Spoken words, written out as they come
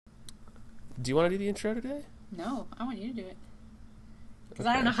Do you want to do the intro today? No, I want you to do it. Because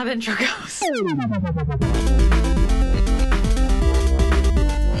Okay. I don't know how the intro goes.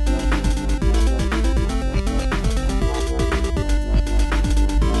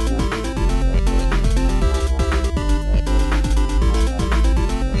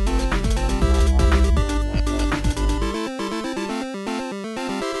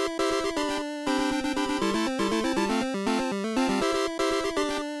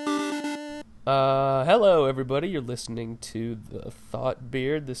 Hello everybody, you're listening to The Thought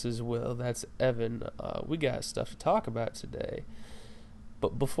Beard. This is Will, that's Evan. We got stuff to talk about today.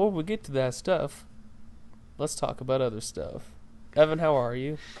 But before we get to that stuff, let's talk about other stuff. Evan, how are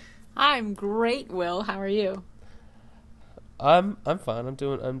you? I'm great, Will. How are you? I'm fine. I'm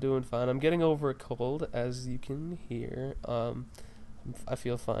doing fine. I'm getting over a cold, as you can hear. I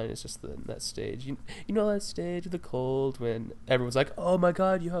feel fine. It's just that stage. You know that stage of the cold when everyone's like, "Oh my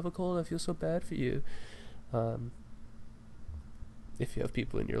God, you have a cold. I feel so bad for you." If you have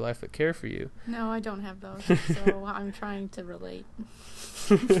people in your life that care for you. No, I don't have those, so I'm trying to relate.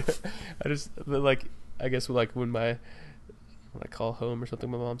 I guess when I call home or something,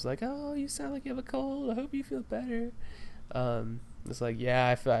 my mom's like, "Oh, you sound like you have a cold. I hope you feel better." It's like, yeah,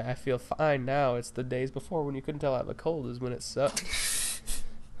 I feel fine now. It's the days before when you couldn't tell I have a cold is when it sucked.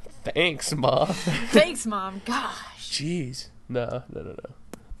 Thanks, Mom. Thanks, Mom. Gosh. Jeez. No.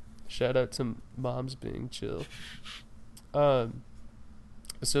 Shout out to moms being chill.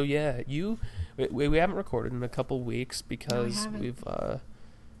 So yeah, we haven't recorded in a couple weeks because you've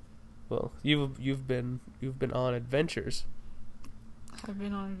been on adventures. I've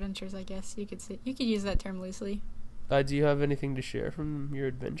been on adventures, I guess you could say. You could use that term loosely. Do you have anything to share from your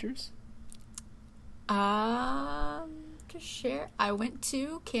adventures? To share, I went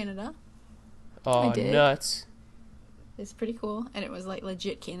to Canada. Oh, I did. Nuts. It's pretty cool, and it was like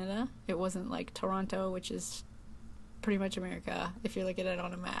legit Canada. It wasn't like Toronto, which is pretty much America if you look at it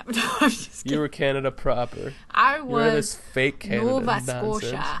on a map. No, I'm just kidding. You were Canada proper. I You were this was fake Canada Nova nonsense.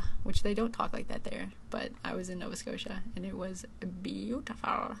 Scotia, which they don't talk like that there, but I was in Nova Scotia, and it was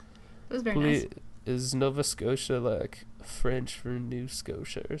beautiful. It was very nice. Is Nova Scotia like French for New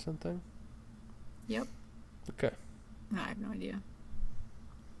Scotia or something? Yep. Okay. I have no idea.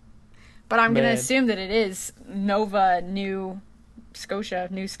 But I'm going to assume that it is Nova New Scotia,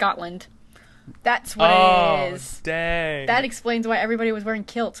 New Scotland. That's what it is. Dang. That explains why everybody was wearing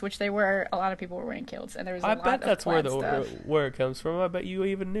kilts, which they were. A lot of people were wearing kilts, and there was a lot of bet that's plaid stuff. where it comes from. I bet you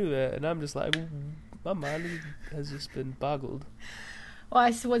even knew that, and I'm just like, my mind has just been boggled. Well,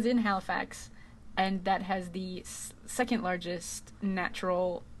 I was in Halifax, and that has the second largest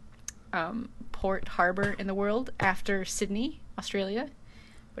natural port harbor in the world after Sydney, Australia.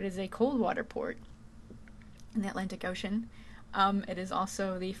 But it's a cold water port in the Atlantic Ocean. It is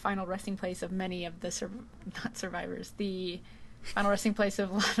also the final resting place of many of the the final resting place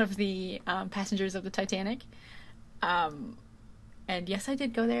of a lot of the passengers of the Titanic. And yes, I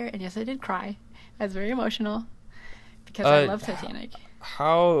did go there, and yes, I did cry. I was very emotional because I love Titanic.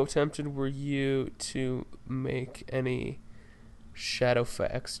 How tempted were you to make any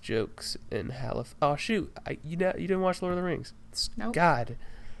Shadowfax jokes in Halifax? Oh shoot! You didn't watch Lord of the Rings? Nope. God,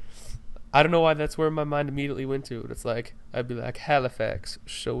 I don't know why that's where my mind immediately went to. It's like I'd be like, Halifax,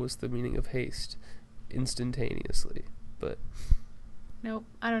 show us the meaning of haste, instantaneously. But Nope,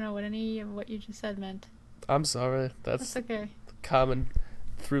 I don't know what any of what you just said meant. I'm sorry. That's okay. Common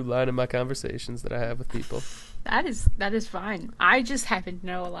through line in my conversations that I have with people. That is fine. I just happen to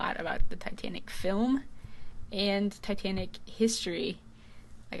know a lot about the Titanic film and Titanic history.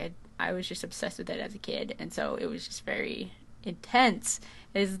 Like I was just obsessed with it as a kid, and so it was just very intense.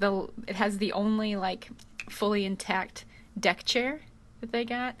 It has the only like fully intact deck chair that they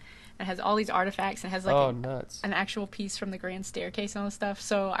got. It has all these artifacts and has like an actual piece from the Grand Staircase and all this stuff.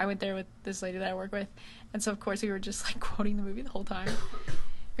 So I went there with this lady that I work with, and so of course we were just like quoting the movie the whole time.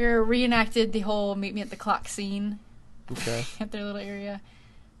 We reenacted the whole meet me at the clock scene. Okay. At their little area.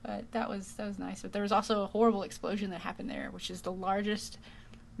 But that was nice. But there was also a horrible explosion that happened there, which is the largest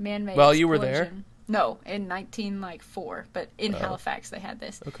man-made explosion. You were there? No, in 1904, but in Halifax they had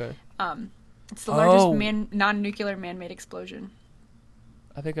this. Okay. It's the largest non-nuclear man-made explosion.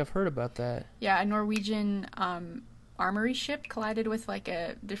 I think I've heard about that. Yeah, a Norwegian armory ship collided with like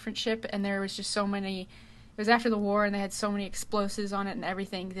a different ship, and there was just so many. It was after the war, and they had so many explosives on it and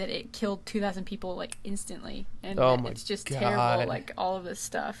everything that it killed 2,000 people like instantly. And it's just terrible, like all of this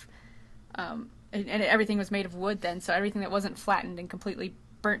stuff. And everything was made of wood then, so everything that wasn't flattened and completely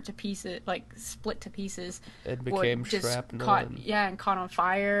burnt to pieces, like split to pieces. It became shrapnel. Caught on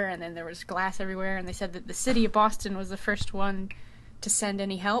fire, and then there was glass everywhere. And they said that the city of Boston was the first one to send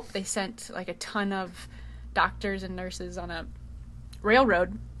any help. They sent like a ton of doctors and nurses on a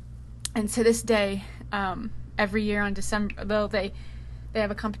railroad. And to this day, every year on December, though, they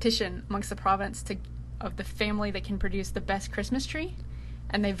have a competition amongst the province of the family that can produce the best Christmas tree,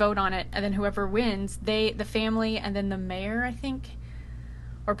 and they vote on it, and then whoever wins, the family and then the mayor, I think,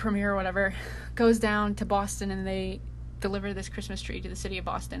 or premier or whatever, goes down to Boston and they deliver this Christmas tree to the city of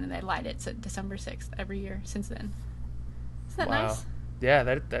Boston, and they light it so December 6th every year since then. Isn't that nice? Yeah,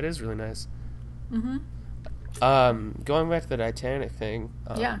 that is really nice. Going back to the Titanic thing.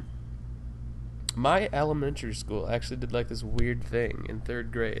 Yeah. My elementary school actually did like this weird thing in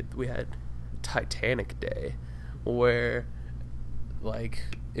 3rd grade. We had Titanic Day, where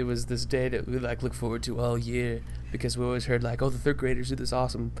like it was this day that we like look forward to all year, because we always heard like, oh, the 3rd graders do this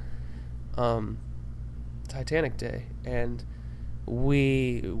awesome Titanic Day, and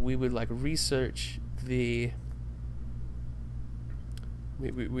we would like research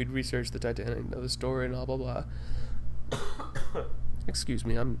we'd research the Titanic, know the story and blah blah blah. Excuse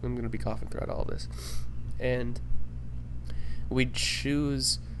me, I'm gonna be coughing throughout all this. And we'd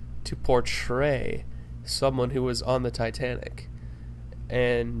choose to portray someone who was on the Titanic,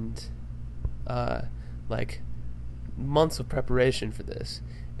 and like months of preparation for this.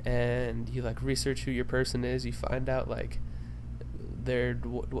 And you like research who your person is, you find out like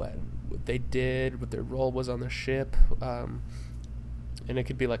what they did, what their role was on the ship, and it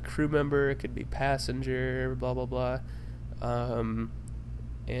could be like crew member, it could be passenger, blah blah blah,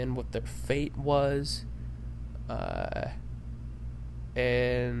 and what their fate was,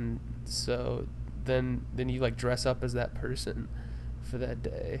 and so then you like dress up as that person for that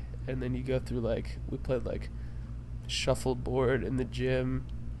day, and then you go through like, we played like shuffleboard in the gym.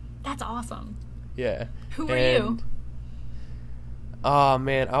 That's awesome. Yeah. Who were you? Oh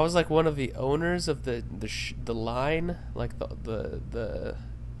man, I was like one of the owners of the line, like the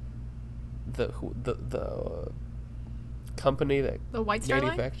company that the White Star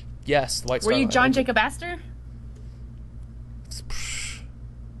Line. Yes, the White Star Line. Were you Line. John Jacob Astor?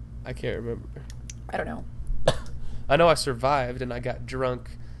 I can't remember. I don't know. I know I survived and I got drunk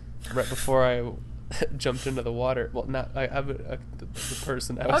right before I jumped into the water. Well, not the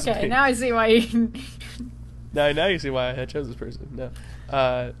person I was. Okay, now I see why you. Now you see why I chose this person.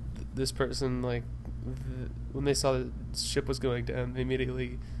 No, this person, like, when they saw the ship was going down, they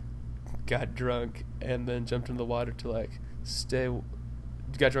immediately got drunk and then jumped into the water to like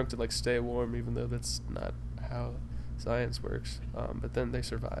got drunk to like stay warm, even though that's not how science works. But then they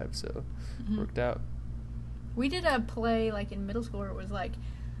survived, so it worked out. We did a play like in middle school where it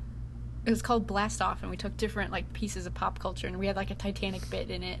was called Blast Off, and we took different like pieces of pop culture, and we had like a Titanic bit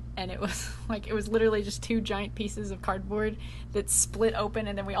in it, and it was literally just 2 giant pieces of cardboard that split open,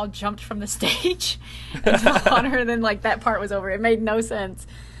 and then we all jumped from the stage into the water, and then like that part was over. It made no sense.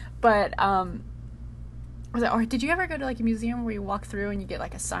 But or did you ever go to like a museum where you walk through and you get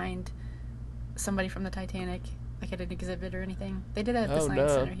like assigned somebody from the Titanic, like at an exhibit or anything? They did that at the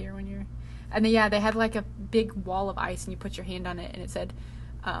Science Center here one year. And then, yeah, they had like a big wall of ice, and you put your hand on it, and it said,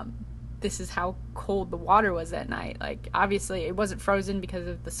 this is how cold the water was that night. Like, obviously, it wasn't frozen because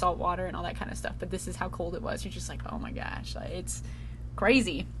of the salt water and all that kind of stuff, but this is how cold it was. You're just like, oh my gosh, like, it's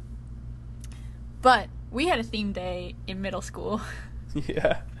crazy. But we had a theme day in middle school.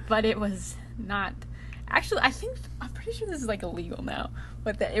 Yeah. But it was not... Actually, I'm pretty sure this is, like, illegal now.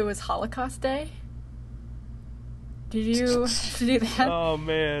 But that it was Holocaust Day. Did you do that? Oh,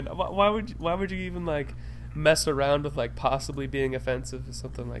 man. Why would you even, like, mess around with, like, possibly being offensive or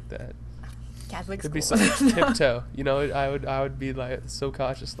something like that? Catholic It'd be school. something tiptoe. You know, I would be, like, so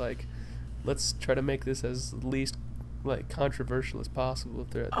cautious, like, let's try to make this as least, like, controversial as possible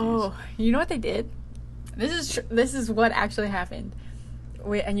throughout these. You know what they did? This is what actually happened.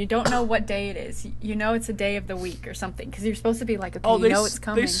 And you don't know what day it is. You know it's a day of the week or something, because you're supposed to be like, okay, you know it's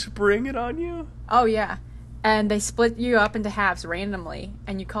coming. They spring it on you? Oh, yeah. And they split you up into halves randomly,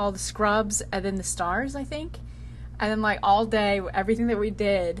 and you call the scrubs and then the stars, I think. And then, like, all day, everything that we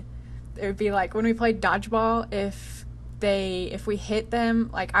did, it would be like when we played dodgeball, if we hit them,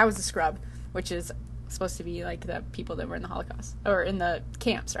 like, I was a scrub, which is supposed to be, like, the people that were in the Holocaust, or in the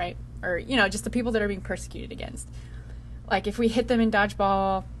camps, right? Or, you know, just the people that are being persecuted against. Like, if we hit them in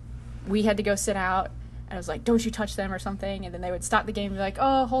dodgeball, we had to go sit out. And I was like, don't you touch them or something. And then they would stop the game and be like,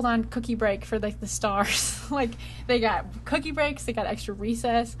 oh, hold on, cookie break for, like, the stars. Like, they got cookie breaks, they got extra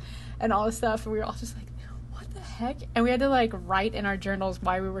recess and all this stuff. And we were all just like, what the heck? And we had to, like, write in our journals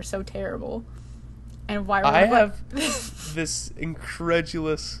why we were so terrible. And why we were have this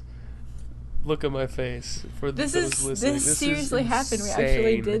incredulous look on my face for those listening. This seriously happened. We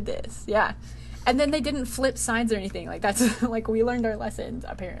actually did this. Yeah. And then they didn't flip signs or anything. Like, that's, like, we learned our lessons,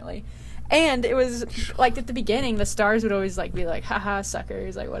 apparently. And it was, like, at the beginning, the stars would always, like, be like, haha,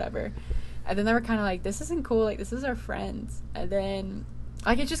 suckers, like, whatever. And then they were kind of like, this isn't cool, like, this is our friends. And then,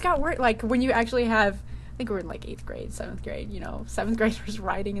 like, it just got worse. Like, when you actually have, I think we're in, like, 8th grade, 7th grade, 7th graders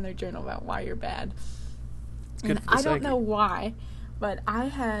writing in their journal about why you're bad. And I don't know why, but I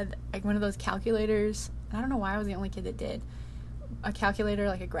had, like, one of those calculators. I don't know why I was the only kid that did. A calculator,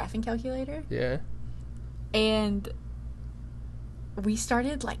 like a graphing calculator. Yeah. And we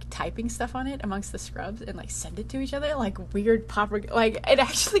started, like, typing stuff on it amongst the scrubs and, like, send it to each other, like, weird like, it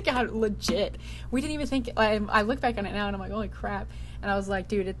actually got legit. We didn't even think, I look back on it now and I'm like, holy crap. And I was like,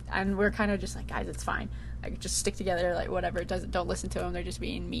 dude, and we're kind of just like, guys, it's fine. Like, just stick together, like, whatever. Don't listen to them. They're just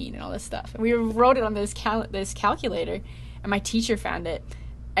being mean and all this stuff. And we wrote it on this calculator, and my teacher found it.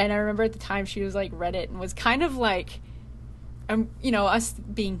 And I remember at the time she was, like, read it and was kind of like, us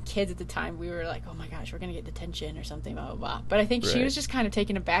being kids at the time, we were like, oh my gosh, we're going to get detention or something, blah, blah, blah. But I think she was just kind of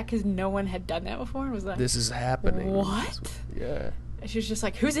taken aback because no one had done that before and was like, this is happening. What? Yeah. And she was just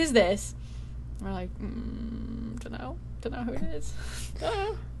like, whose is this? And we're like, don't know who it is.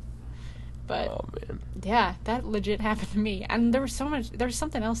 But, oh, man. Yeah, that legit happened to me. And there was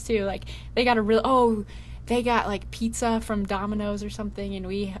something else too. Like, they got like pizza from Domino's or something, and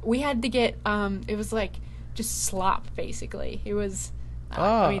we had to get, it was like just slop, basically. It was,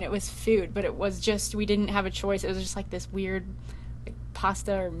 it was food, but it was just, we didn't have a choice. It was just like this weird, like,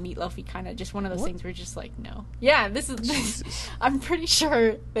 pasta or meatloafy kind of, just one of those things where you're just like, no. Yeah, this I'm pretty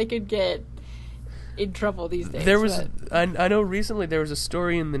sure they could get in trouble these days. There was, I know recently there was a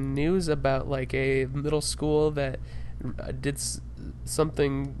story in the news about, like, a middle school that did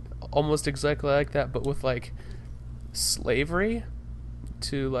something almost exactly like that, but with, like, slavery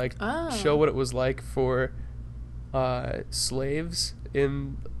to, like, show what it was like for slaves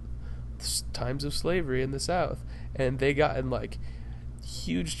in times of slavery in the South, and they got in, like,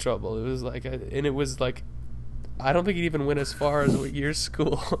 huge trouble. It was like, and it was like, I don't think it even went as far as what your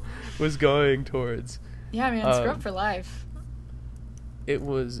school was going towards. Yeah, man, scrub for life. It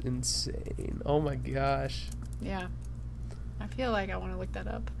was insane. Oh my gosh. Yeah. I feel like I want to look that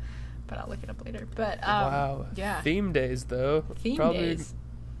up, but I'll look it up later. But, wow. Yeah. Theme days, though. Probably days.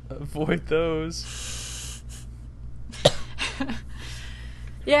 Avoid those.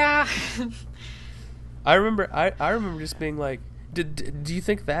 Yeah. I remember just being like, do you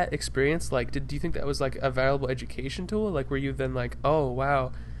think that experience, like, do you think that was, like, a valuable education tool? Like, were you then like, oh,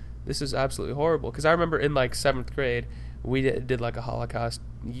 wow, this is absolutely horrible? Because I remember in, like, 7th grade, we did like, a Holocaust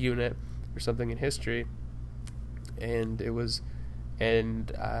unit or something in history. And it was,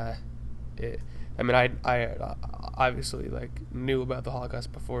 I obviously, like, knew about the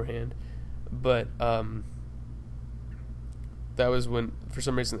Holocaust beforehand. But, that was when, for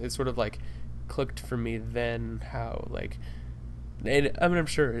some reason, it sort of, like, clicked for me then how, like, and I mean, I'm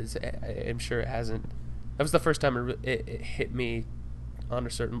sure it hasn't. That was the first time it hit me on a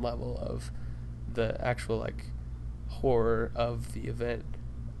certain level of the actual, like, horror of the event.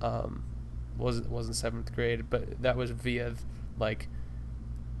 Wasn't 7th grade, but that was via, like,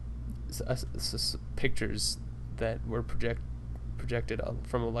 pictures that were projected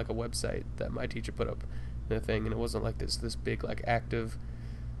from, like, a website that my teacher put up in a thing, and it wasn't like this big, like, active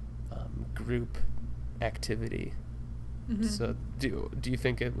group activity. Mm-hmm. So do you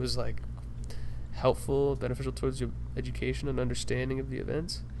think it was, like, helpful, beneficial towards your education and understanding of the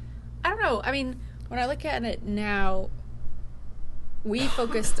events? I don't know. I mean, when I look at it now, we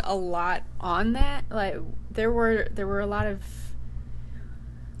focused a lot on that. Like, there were a lot of,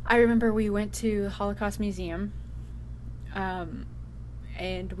 I remember we went to Holocaust Museum,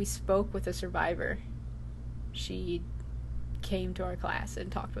 and we spoke with a survivor. She came to our class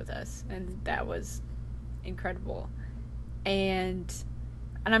and talked with us, and that was incredible. And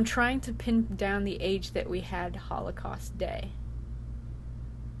I'm trying to pin down the age that we had Holocaust Day,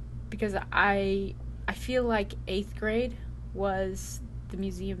 because I feel like 8th grade was the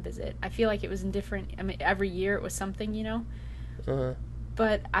museum visit. I feel like it was indifferent. I mean, every year it was something, Uh-huh.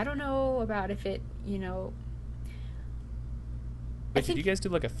 But I don't know about if it, Wait, did you guys do,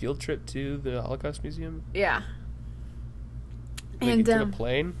 like, a field trip to the Holocaust Museum? Yeah. Like, and you took a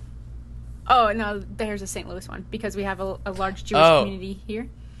plane? Oh, no, there's a St. Louis one, because we have a large Jewish community here.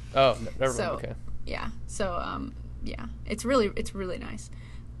 Oh, never mind, okay. Yeah, so, yeah, it's really nice.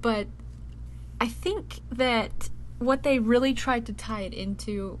 But I think that what they really tried to tie it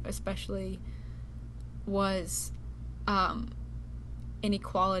into, especially, was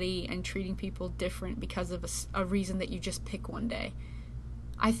inequality and treating people different because of a reason that you just pick one day.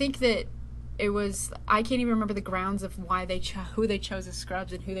 I think that it was, I can't even remember the grounds of why who they chose as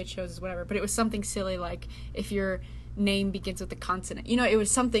scrubs and who they chose as whatever, but it was something silly like if your name begins with a consonant. It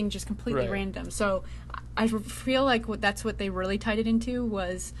was something just completely Right. random. So I feel like that's what they really tied it into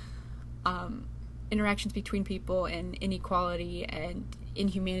was interactions between people and inequality and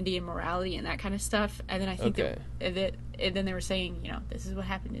inhumanity and morality and that kind of stuff. And then I think and then they were saying, this is what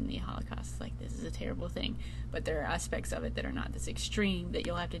happened in the Holocaust. Like, this is a terrible thing, but there are aspects of it that are not this extreme that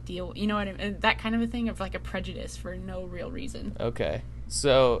you'll have to deal with. You know what I mean? That kind of a thing of like a prejudice for no real reason. Okay.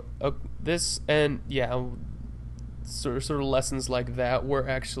 So this and yeah, sort of lessons like that were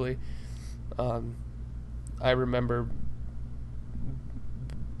actually, I remember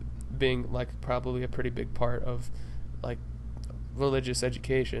being like probably a pretty big part of like religious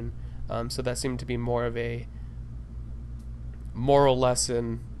education. So that seemed to be more of a moral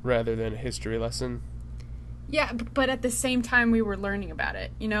lesson rather than a history lesson. Yeah, but at the same time we were learning about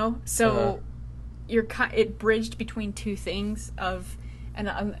it, So it bridged between two things of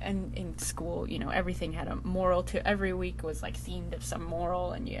and in school, everything had a moral to every week was like themed of some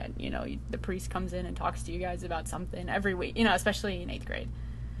moral, and the priest comes in and talks to you guys about something every week, especially in 8th grade.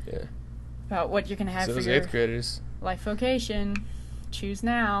 Yeah. About what you're gonna have So for those your 8th graders. life vocation. Choose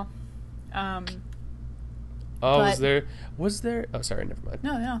now. Was there? Oh, sorry, never mind.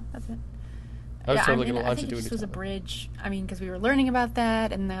 No, that's it. I was totally gonna I launch think into it a just new was a topic. bridge. I mean, because we were learning about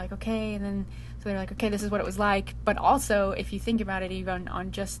that, and they're like, okay, and then so they're like, okay, this is what it was like. But also, if you think about it, even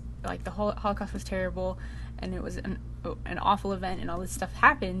on just like the whole Holocaust was terrible, and it was an awful event, and all this stuff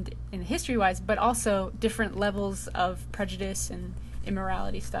happened in history-wise. But also, different levels of prejudice and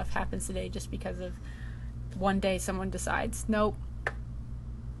immorality stuff happens today just because of one day someone decides, nope,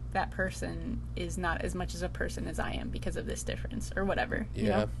 that person is not as much as a person as I am because of this difference or whatever.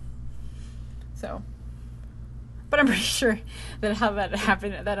 Yeah. So, but I'm pretty sure that how that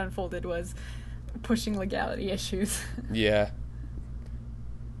happened, that unfolded was pushing legality issues. Yeah.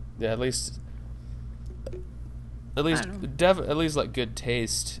 Yeah, at least I don't know. at least like good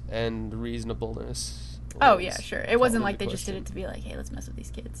taste and reasonableness. Oh yeah, sure. It wasn't called like they into just did question. it to be like, hey, let's mess with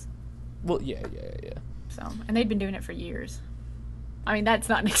these kids. Well, yeah. So, and they'd been doing it for years. I mean, that's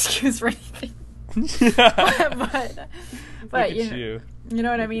not an excuse for anything. Look but at you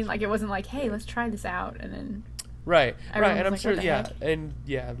know what I mean? Like, it wasn't like, hey, let's try this out, and then Right, everyone and I'm was sure, like, what the heck? and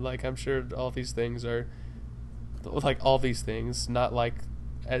yeah, like I'm sure all these things are, like all these things, not like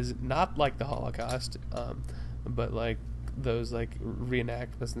the Holocaust, but like those like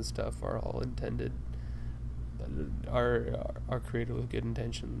reenactments and stuff are all intended, are created with good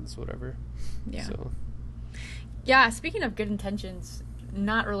intentions, whatever. Yeah. So. Yeah, speaking of good intentions,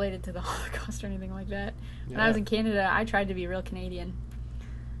 not related to the Holocaust or anything like that. When I was in Canada, I tried to be real Canadian.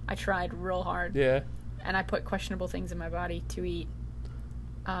 I tried real hard. Yeah. And I put questionable things in my body to eat.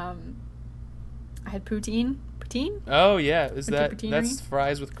 I had poutine. Poutine? Oh yeah, Poutineery? that's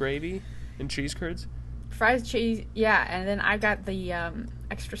fries with gravy and cheese curds? Fries, cheese, yeah. And then I got the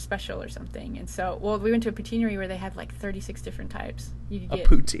extra special or something. And so, we went to a poutineery where they had like 36 different types. You could A get.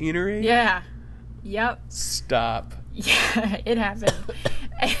 poutineery? Yeah. Yep. Stop. Yeah, it happened.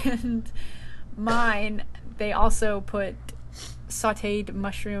 And mine, they also put sauteed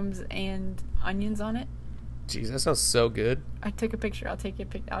mushrooms and onions on it. Jeez, that sounds so good. I took a picture. I'll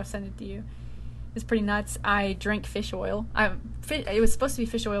send it to you. It's pretty nuts. I drank fish oil. It was supposed to be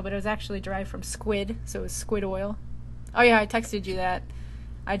fish oil, but it was actually derived from squid, so it was squid oil. Oh yeah, I texted you that.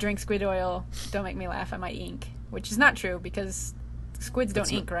 I drank squid oil. Don't make me laugh. I might ink, which is not true because squids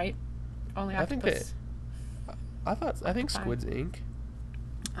don't ink, right? Only octopus. I think squid's ink.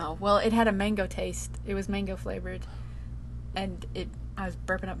 Oh, well, it had a mango taste. It was mango flavored. And I was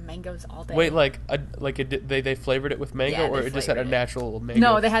burping up mangoes all day. Wait, they flavored it with mango, Yeah, or they it just had a flavored it. natural mango?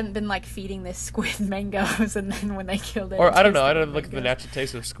 No, they hadn't been like feeding this squid mangoes, and then when they killed it. Or it I don't know. I tasted don't like look at the mangoes. natural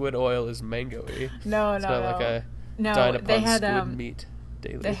taste of squid oil is mango-y. No, It's not like a no. dine upon They had squid meat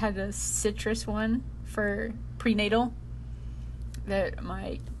daily. They had a citrus one for prenatal. That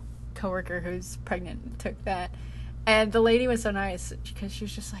my coworker who's pregnant took that, and the lady was so nice because she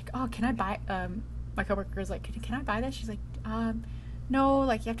was just like, "Oh, can I buy?" My coworker was like, "Can I buy this?" She's like, "No,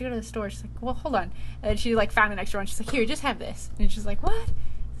 like you have to go to the store." She's like, "Well, hold on," and she like found an extra one. She's like, "Here, just have this," and she's like, "What?"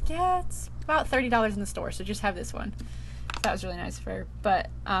 Yeah, it's about $30 in the store, so just have this one. So that was really nice of her. But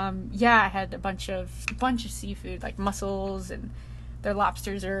yeah, I had a bunch of seafood like mussels, and their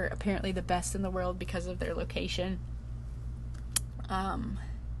lobsters are apparently the best in the world because of their location.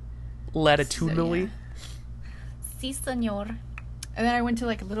 Latitudinally. So, yeah. Si, senor. And then I went to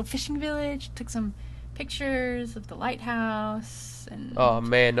like a little fishing village, took some pictures of the lighthouse, and Oh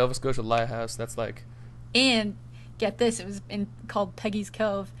man, Nova Scotia Lighthouse. That's like and get this, it was called Peggy's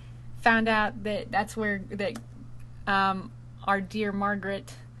Cove. found out that that's where that our dear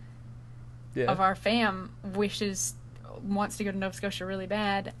Margaret of our fam wants to go to Nova Scotia really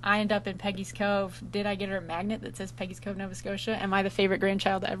bad. I end up in Peggy's Cove. Did I get her a magnet that says Peggy's Cove, Nova Scotia? Am I the favorite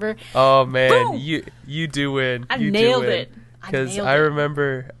grandchild ever? Oh man, Boom! you do win. I nailed it. Because I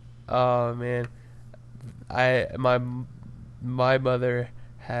remember, oh man, my mother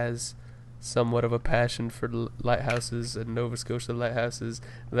has somewhat of a passion for lighthouses and Nova Scotia lighthouses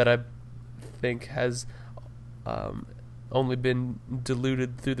that I think has only been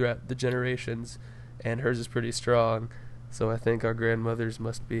diluted throughout the generations, and hers is pretty strong. So I think our grandmothers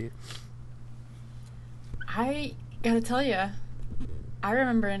must be. I gotta tell you, I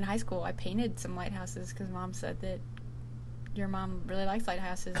remember in high school I painted some lighthouses because Mom said that your mom really likes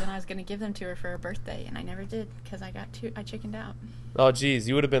lighthouses, and I was gonna give them to her for her birthday, and I never did because I chickened out. Oh geez,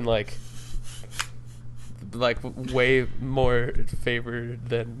 you would have been like way more favored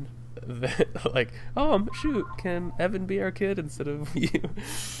than like, oh shoot, can Evan be our kid instead of you?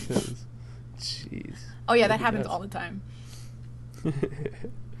 Jeez. Oh yeah, that happens all the time.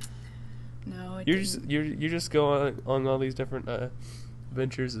 No, you're just going on all these different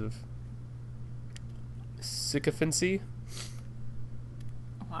ventures of sycophancy.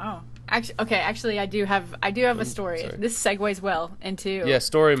 Wow. Actually, I do have a story. Sorry. This segues well into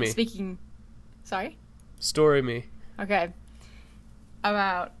story me. Sorry. Story me. Okay.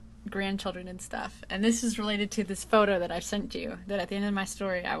 About grandchildren and stuff, and this is related to this photo that I sent you. That at the end of my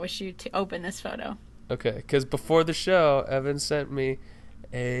story, I wish you to open this photo. Okay, because before the show, Evan sent me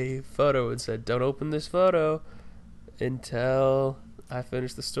a photo and said, "Don't open this photo until I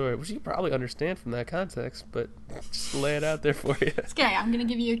finish the story," which you probably understand from that context, but just lay it out there for you. Okay, I'm gonna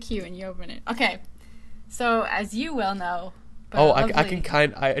give you a cue and you open it. Okay, so as you well know.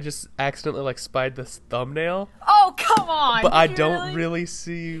 I just accidentally spied this thumbnail. Oh, come on! But I don't really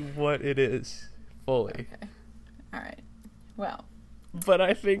see what it is fully. Okay. All right. Well. But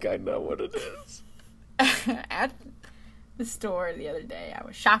I think I know what it is. At the store the other day, I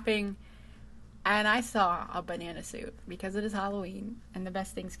was shopping, and I saw a banana suit because it is Halloween, and the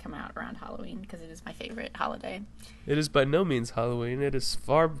best things come out around Halloween because it is my favorite holiday. It is by no means Halloween. It is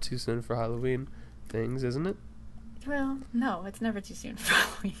far too soon for Halloween things, isn't it? Well, no, it's never too soon for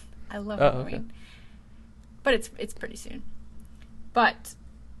Halloween. I love Halloween. Okay. But it's pretty soon. But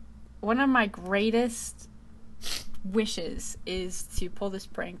one of my greatest wishes is to pull this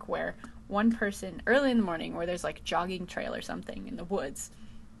prank where one person, early in the morning, where there's like jogging trail or something in the woods,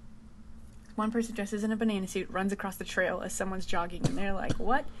 one person dresses in a banana suit, runs across the trail as someone's jogging, and they're like,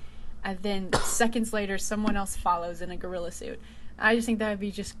 what? And then seconds later, someone else follows in a gorilla suit. I just think that would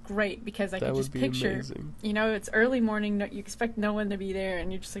be just great because I could just picture, amazing. It's early morning, you expect no one to be there,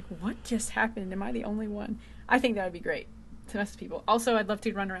 and you're just like, what just happened? Am I the only one? I think that would be great to mess with people. Also, I'd love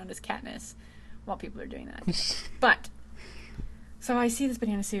to run around as Katniss while people are doing that. But, so I see this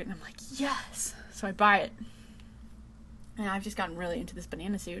banana suit, and I'm like, yes! So I buy it. And I've just gotten really into this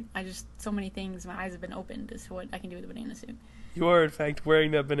banana suit. So many things, my eyes have been opened as to what I can do with a banana suit. You are, in fact,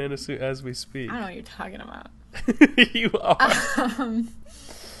 wearing that banana suit as we speak. I don't know what you're talking about. You are.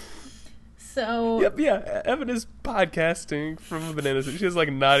 So. Yep, yeah. Evan is podcasting from a banana suit. She's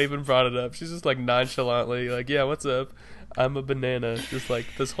not even brought it up. She's just nonchalantly yeah, what's up? I'm a banana. Just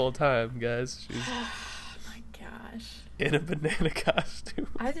this whole time, guys. She's. Oh my gosh. In a banana costume.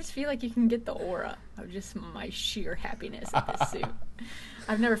 I just feel like you can get the aura of just my sheer happiness at this suit.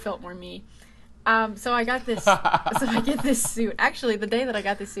 I've never felt more me. So I got this. So I get this suit. Actually, the day that I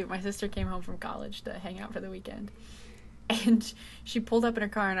got this suit, my sister came home from college to hang out for the weekend, and she pulled up in her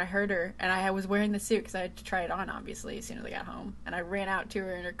car, and I heard her, and I was wearing the suit because I had to try it on, obviously, as soon as I got home. And I ran out to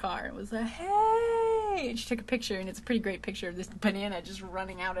her in her car and was like, "Hey!" And she took a picture, and it's a pretty great picture of this banana just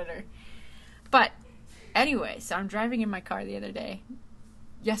running out at her. But anyway, so I'm driving in my car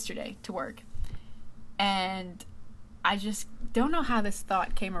yesterday to work, and I just don't know how this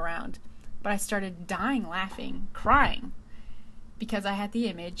thought came around. But I started dying laughing, crying, because I had the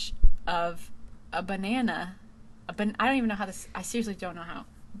image of a banana. I don't even know how this. I seriously don't know how.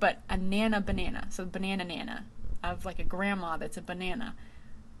 But a nana banana, so banana nana, of a grandma that's a banana,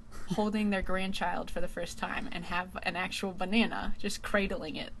 holding their grandchild for the first time and have an actual banana just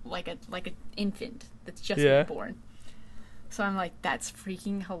cradling it like an infant that's just been born. So I'm like, that's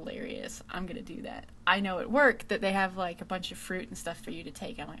freaking hilarious. I'm going to do that. I know at work that they have a bunch of fruit and stuff for you to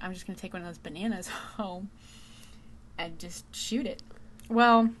take. I'm like, I'm just going to take one of those bananas home and just shoot it.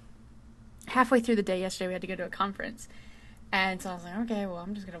 Well, halfway through the day yesterday, we had to go to a conference. And so I was like, okay, well,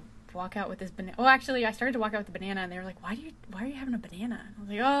 I'm just going to walk out with this banana. Well, actually, I started to walk out with the banana, and they were like, why are you having a banana? And I was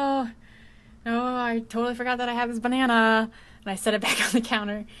like, oh, no, I totally forgot that I had this banana. And I set it back on the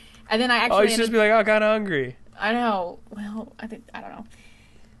counter. And then I Oh, you actually should just be like, oh, I got hungry. I know. Well, I don't know.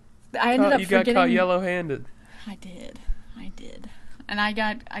 I ended up You got forgetting. caught yellow-handed. I did. And I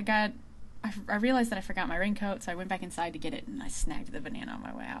realized that I forgot my raincoat, so I went back inside to get it, and I snagged the banana on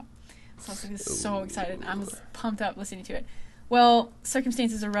my way out. So I was like, so excited. I was pumped up listening to it. Well,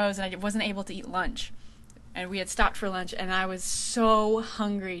 circumstances arose, and I wasn't able to eat lunch. And we had stopped for lunch, and I was so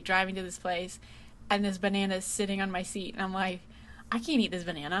hungry driving to this place, and this banana is sitting on my seat, and I'm like, I can't eat this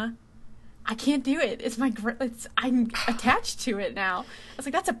banana. I can't do it. I'm attached to it now. I was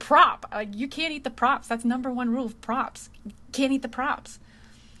like, that's a prop. Like, you can't eat the props. That's number one rule of props. You can't eat the props.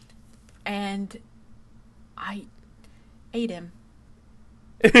 And I ate him.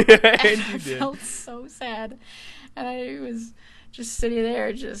 And I you did. felt so sad. And I was just sitting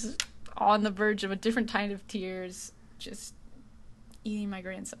there, just on the verge of a different kind of tears, just eating my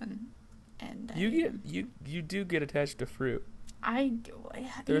grandson. And You do get attached to fruit.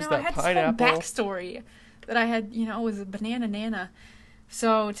 There's I that had pineapple. this whole backstory that I had, was a banana nana.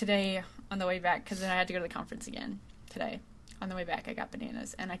 So today, on the way back, because then I had to go to the conference again today, on the way back, I got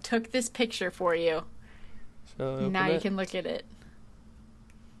bananas. And I took this picture for you. So Now you can look at it.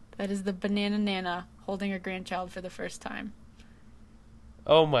 That is the banana nana holding her grandchild for the first time.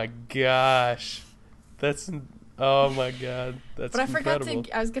 Oh my gosh. Oh my god. That's But I forgot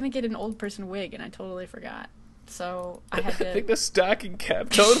incredible. I was going to get an old person wig, and I totally forgot. So I had to... I think the stocking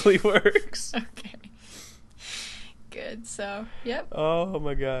cap totally works. Okay. Good. So, yep. Oh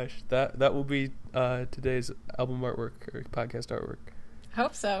my gosh. That will be today's album artwork or podcast artwork.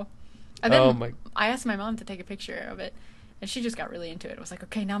 Hope so. And then Oh my. I asked my mom to take a picture of it, and she just got really into it. It was like,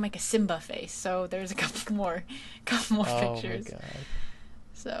 okay, now make a Simba face. So there's a couple more pictures. Oh my god.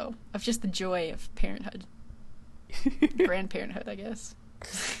 So, of just the joy of parenthood. Grandparenthood, I guess.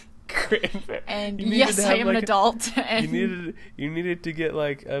 And You needed yes, to I have, am an like, adult. And You needed to get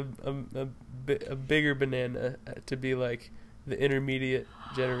like a bigger banana to be like the intermediate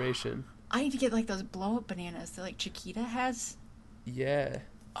generation. I need to get like those blow up bananas that like Chiquita has. Yeah.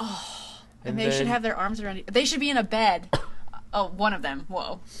 Oh, and they should have their arms around you. They should be in a bed. Oh, one of them.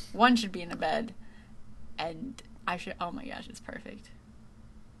 Whoa, one should be in a bed, and I should. Oh my gosh, it's perfect.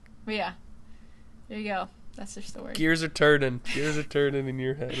 But yeah, there you go. That's their story. Gears are turning in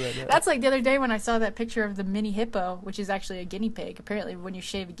your head right now. That's like the other day when I saw that picture of the mini hippo, which is actually a guinea pig. Apparently, when you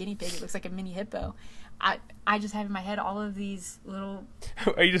shave a guinea pig, it looks like a mini hippo. I just have in my head all of these little...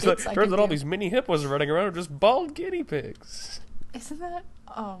 Are you just like, bits I turns could out all do. these mini hippos are running around are just bald guinea pigs. Isn't that...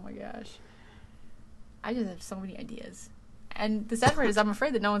 Oh my gosh. I just have so many ideas. And the sad part is I'm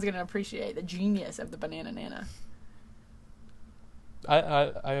afraid that no one's going to appreciate the genius of the banana nana.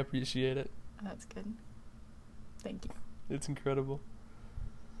 I appreciate it. That's good. Thank you. It's incredible.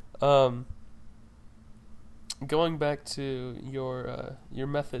 Going back to your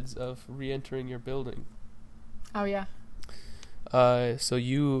methods of re-entering your building. Oh, yeah. So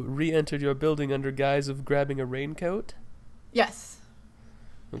you re-entered your building under guise of grabbing a raincoat? Yes.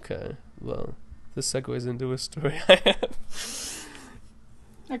 Okay. Well, this segues into a story I have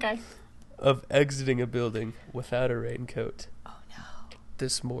Okay. of exiting a building without a raincoat Oh, no.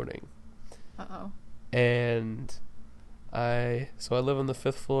 this morning. Uh-oh. And I live on the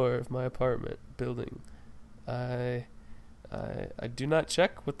 5th floor of my apartment building. I do not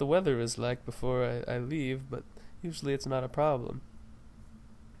check what the weather is like before I leave, but usually it's not a problem.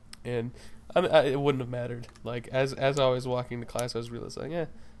 And I mean, it wouldn't have mattered. Like as I was walking to class, I was realizing,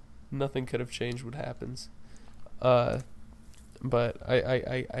 nothing could have changed what happens. But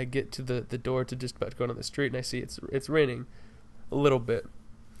I get to the door to just about to go down the street, and I see it's raining a little bit.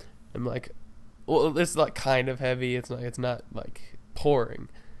 I'm like, well, it's like kind of heavy. It's not like pouring,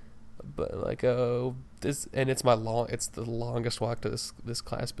 but like this, and it's it's the longest walk to this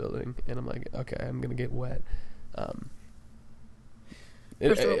class building, and I'm like, okay, I'm gonna get wet.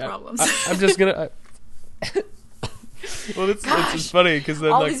 First world problems. I'm just gonna. Well, it's just funny because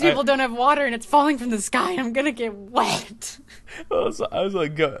then All like these people don't have water and it's falling from the sky and I'm gonna get wet. so I was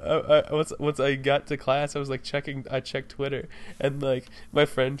like, once I got to class, I was like I checked Twitter, and like my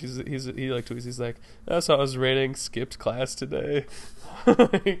friend, he like tweets, he's like, I saw it was raining, skipped class today.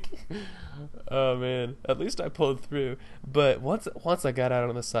 Like, oh man, at least I pulled through. But once I got out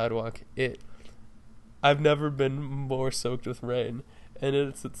on the sidewalk, I've never been more soaked with rain, and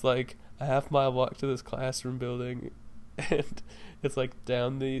it's like a half-mile walk to this classroom building, and it's like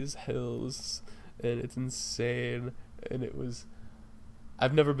down these hills, and it's insane. And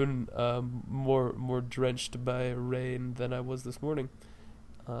I've never been more drenched by rain than I was this morning.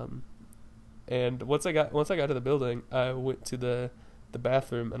 And once I got to the building, I went to the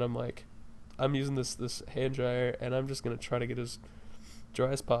bathroom, and I'm like, I'm using this hand dryer, and I'm just gonna try to get as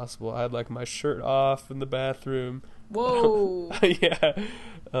dry as possible. I had like my shirt off in the bathroom. Whoa. Yeah.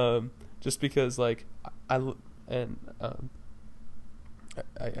 Just because like I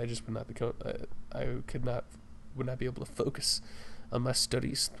just would not be would not be able to focus on my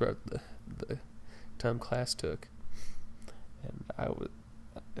studies throughout the time class took, and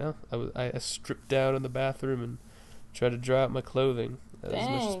I stripped down in the bathroom and tried to dry out my clothing as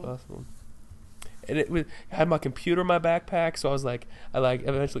much as possible. And I had my computer in my backpack, so I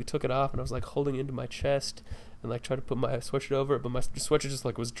eventually took it off and I was like holding it into my chest and like tried to put my sweatshirt over it, but my sweatshirt just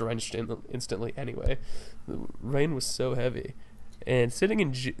like was drenched instantly anyway. The rain was so heavy, and sitting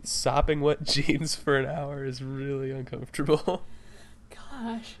in sopping wet jeans for an hour is really uncomfortable.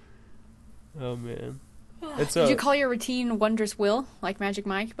 Gosh. Oh man. Did you call your routine Wondrous Will, like Magic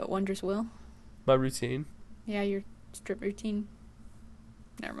Mike, but Wondrous Will? My routine? Yeah, your strip routine.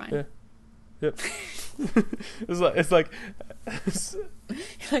 Never mind. Yeah. Yep. it's like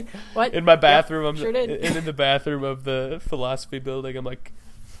what? In my bathroom, yep, in the bathroom of the philosophy building, I'm like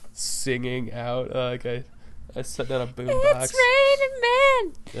singing out. Like I set down a boombox. It's raining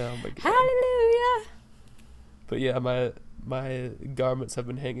men. Oh my god. Hallelujah. But yeah, my garments have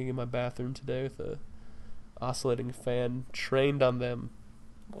been hanging in my bathroom today with a oscillating fan trained on them.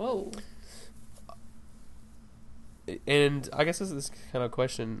 Whoa. And I guess this is kind of a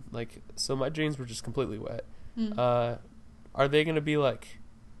question, like, so my jeans were just completely wet. Are they going to be like,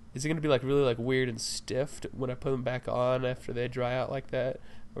 is it going to be like really like weird and stiff when I put them back on after they dry out like that?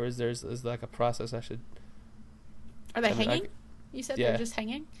 Or is there like a process I should... Are they hanging? You said they're just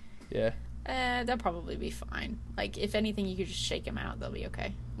hanging? Yeah. They'll probably be fine. Like, if anything, you could just shake them out. They'll be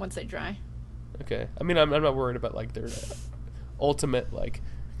okay once they dry. Okay. I mean, I'm not worried about like their ultimate like...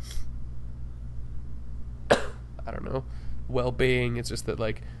 I don't know, well-being. It's just that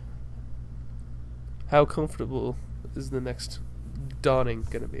like, how comfortable is the next dawning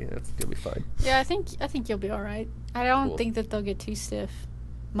gonna be? That's gonna be fine. Yeah, I think you'll be all right. I don't think that they'll get too stiff.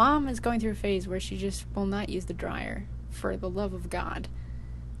 Mom is going through a phase where she just will not use the dryer. For the love of God,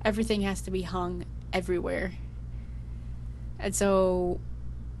 everything has to be hung everywhere, and so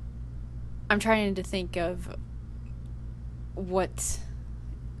I'm trying to think of what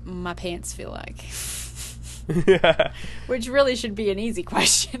my pants feel like. Yeah. Which really should be an easy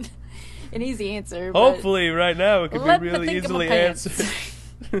question. An easy answer. Hopefully right now it could be really easily answered.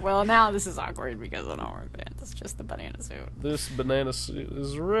 Well, now this is awkward because I don't wear pants. It's just the banana suit. This banana suit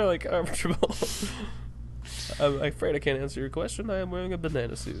is really comfortable. I'm afraid I can't answer your question. I am wearing a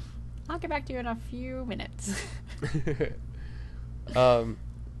banana suit. I'll get back to you in a few minutes. I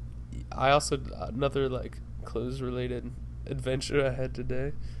also, another like clothes related adventure I had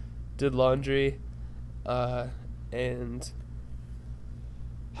today. Did laundry. And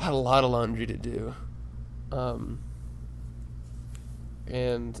had a lot of laundry to do.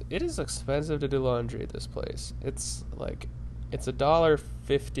 And it is expensive to do laundry at this place. It's like, it's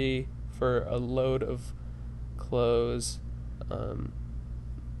 $1.50 for a load of clothes.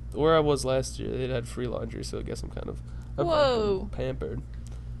 Where I was last year, they had free laundry, so I guess I'm kind of pampered.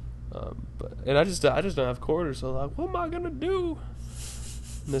 And I just don't have quarters, so I'm like, what am I gonna do?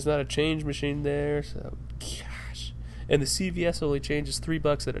 And there's not a change machine there, so gosh. And the CVS only changes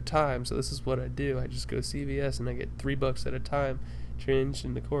 $3 at a time, so this is what I do. I just go to CVS and I get $3 at a time changed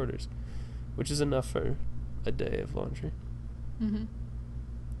into quarters, which is enough for a day of laundry. Mm-hmm.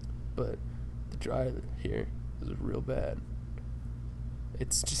 But the dryer here is real bad. It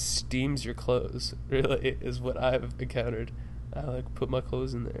just steams your clothes, really, is what I've encountered. I like put my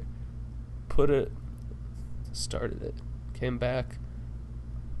clothes in there, started it, came back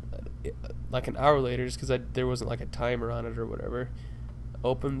like an hour later, just because there wasn't like a timer on it or whatever.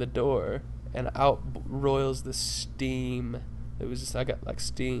 Opened the door and out roils the steam. It was just, I got like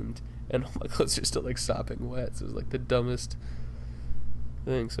steamed, and all my clothes are still like sopping wet. So it was like the dumbest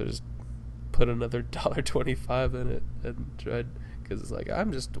thing. So I just put another $1.25 in it and tried, because it's like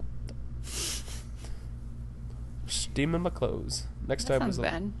I'm just steaming my clothes. Next time was a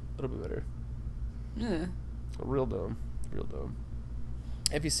little bit better. Yeah. Real dumb.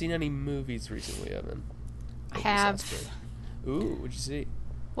 Have you seen any movies recently, Evan? I have. Ooh, what'd you see?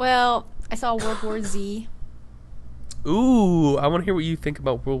 Well, I saw World War Z. Ooh, I want to hear what you think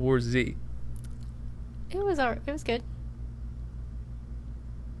about World War Z. It was good.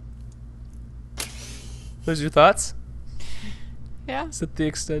 Those your thoughts? Yeah. Is that the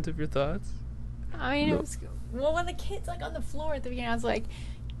extent of your thoughts? I mean, It was... Well, when the kid's, like, on the floor at the beginning, I was like,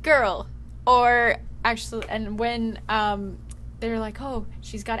 girl. Or, actually, and when, they were like, oh,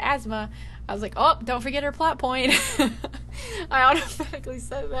 she's got asthma, I was like, oh, don't forget her plot point. I automatically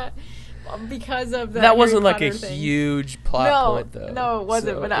said that. because of the That Harry wasn't like a Potter thing. huge plot point, though. No, it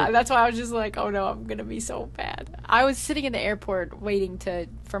wasn't. So But that's why I was just like, oh no, I'm gonna be so bad. I was sitting in the airport waiting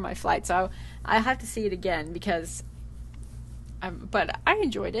for my flight, so I have to see it again because. But I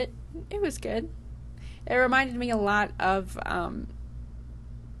enjoyed it. It was good. It reminded me a lot of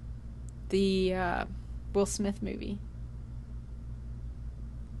the Will Smith movie,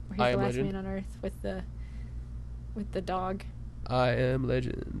 where he's I the Am last Legend? man on Earth with the dog. I Am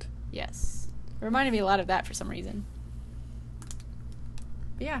Legend. Yes, it reminded me a lot of that for some reason.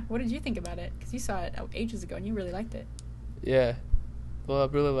 But yeah, what did you think about it? Because you saw it ages ago and you really liked it. Yeah. Well, I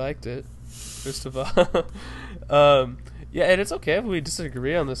really liked it, first of all. Yeah, and it's okay if we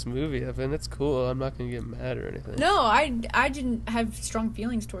disagree on this movie. I mean, it's cool. I'm not going to get mad or anything. No, I didn't have strong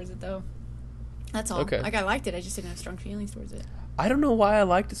feelings towards it, though. That's all. Okay. Like, I liked it. I just didn't have strong feelings towards it. I don't know why I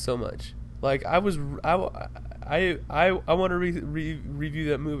liked it so much. Like, I want to review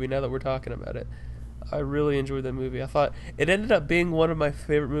that movie now that we're talking about it. I really enjoyed that movie. I thought it ended up being one of my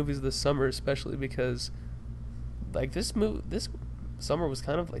favorite movies of the summer, especially because, like, this summer was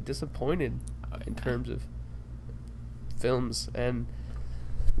kind of, like, disappointed in terms of films, and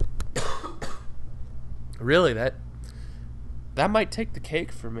really that might take the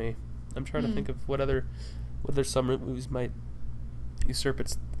cake for me. I'm trying to think of what other summer movies might usurp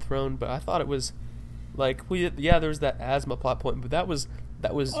its throne, but I thought it was like there was that asthma plot point, but that was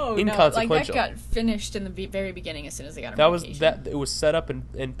inconsequential. No, like that got finished in the very beginning as soon as they got that vacation. was that it was set up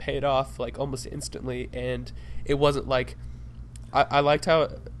and paid off like almost instantly, and it wasn't like I liked how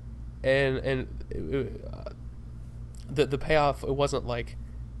the payoff, it wasn't like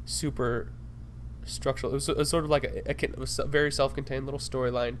super structural. It was sort of like it was a very self-contained little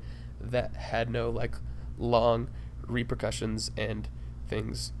storyline that had no like long repercussions and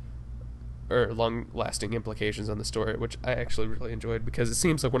things or long-lasting implications on the story, which I actually really enjoyed because it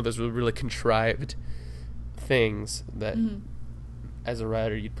seems like one of those really contrived things that as a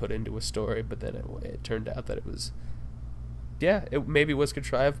writer you'd put into a story, but then it turned out that it was it maybe was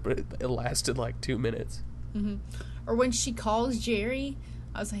contrived, but it lasted like 2 minutes. Mm-hmm. Or when she calls Jerry,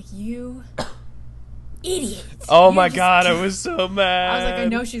 I was like, you idiot. Oh my god, I was so mad. I was like, I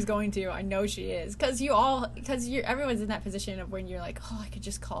know she's going to. I know she is. Because everyone's in that position of when you're like, oh, I could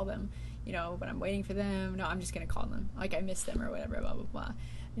just call them, but I'm waiting for them. No, I'm just going to call them. Like, I miss them or whatever, blah, blah, blah.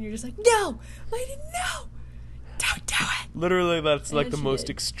 And you're just like, no, lady, no. Don't do it. Literally, that's and like the most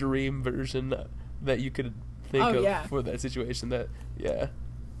did. extreme version that you could think of yeah. for that situation. That, yeah,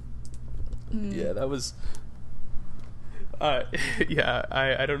 that was... I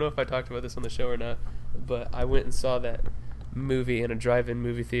don't know if I talked about this on the show or not, but I went and saw that movie in a drive-in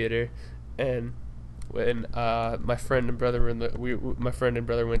movie theater, and when my friend and brother went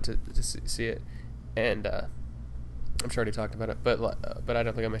to see it, and I'm sure I already talked about it, but I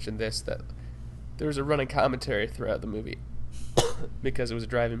don't think I mentioned this, that there was a running commentary throughout the movie because it was a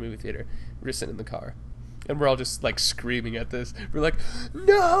drive-in movie theater. We were sitting in the car, and we're all just like screaming at this. We're like,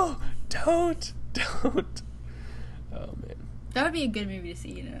 no, don't. Oh man, that would be a good movie to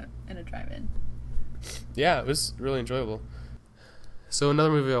see in a drive-in. Yeah, it was really enjoyable. So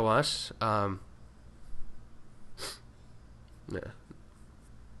another movie I watched, Alright,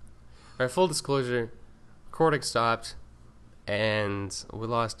 full disclosure, recording stopped, and we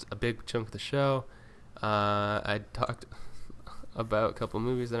lost a big chunk of the show. I talked about a couple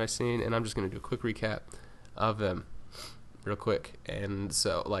movies that I've seen, and I'm just going to do a quick recap of them real quick. And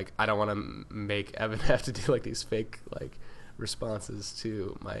so, like, I don't want to make Evan have to do, like, these fake, like, responses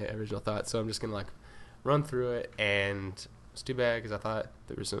to my original thoughts. So I'm just going to, like, run through it, and it's too bad because I thought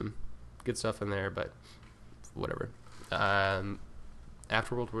there was some good stuff in there, but whatever.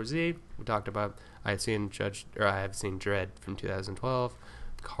 After World War Z, we talked about I have seen Dredd from 2012,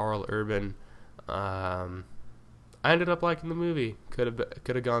 Carl Urban. I ended up liking the movie. Could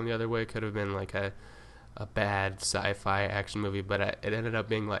have gone the other way. Could have been like a bad sci-fi action movie, but it ended up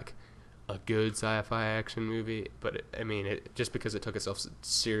being like a good sci-fi action movie. But it just because it took itself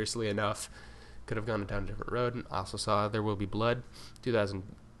seriously enough, could have gone down a different road. And I also saw There Will Be Blood,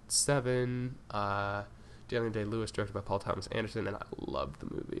 2007. Daniel Day-Lewis, directed by Paul Thomas Anderson, and I loved the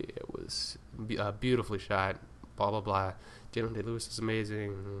movie. It was beautifully shot, blah, blah, blah. Daniel Day-Lewis is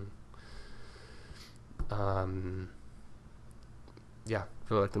amazing. Yeah, I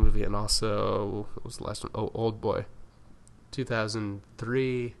really liked the movie. And also, what was the last one? Oh, Old Boy,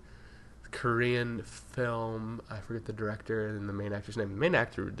 2003, Korean film. I forget the director and the main actor's name. The main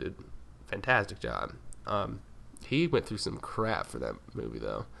actor did a fantastic job. He went through some crap for that movie,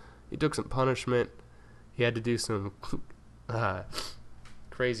 though. He took some punishment. He had to do some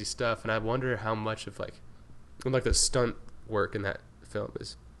crazy stuff, and I wonder how much of like the stunt work in that film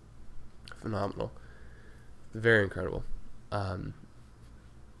is Phenomenal. Very incredible. Um,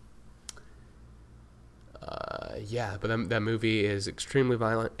 yeah, but that movie is extremely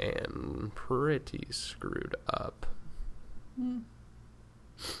violent and pretty screwed up. Mm.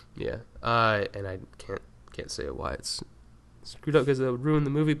 Yeah. And I can't say why it's screwed up because it would ruin the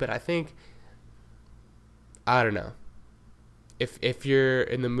movie, but I think, I don't know. If you're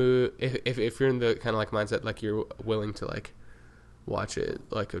in the mood, if you're in the kind of like mindset, like you're willing to like watch it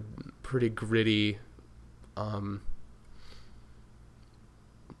like a pretty gritty, um,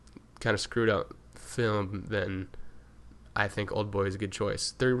 kind of screwed up film, then I think Old Boy is a good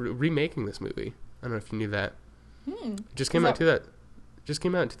choice. They're remaking this movie. I don't know if you knew that. It just came out just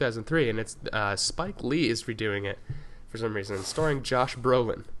came out in 2003, and it's Spike Lee is redoing it for some reason, starring Josh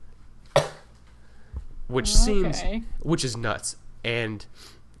Brolin, which is nuts. And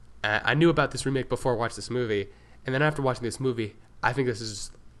I knew about this remake before I watched this movie, and then after watching this movie, I think this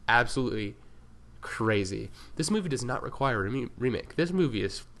is absolutely crazy. This movie does not require a remake. This movie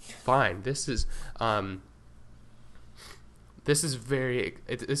is fine. This is very.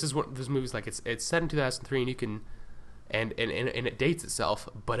 This is one of those movies like it's set in 2003, and you can. And it dates itself,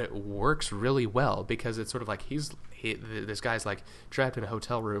 but it works really well because it's sort of like this guy's like trapped in a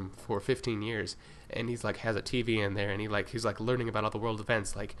hotel room for 15 years, and he's like has a TV in there, and he's like learning about all the world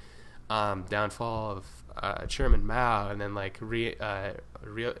events like downfall of Chairman Mao, and then like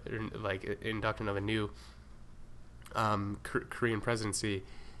induction of a new Korean presidency,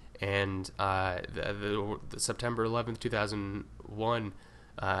 and the September 11th 2001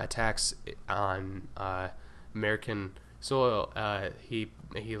 attacks on American soil. He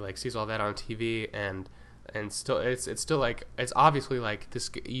like sees all that on TV, and still it's still like it's obviously like this.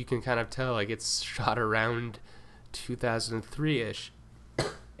 You can kind of tell like it's shot around 2003ish,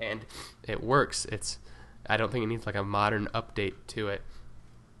 and it works. I don't think it needs like a modern update to it.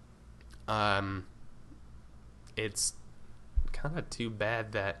 It's kind of too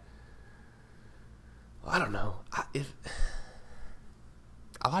bad that I don't know.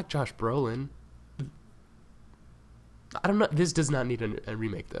 I like Josh Brolin. I don't know. This does not need a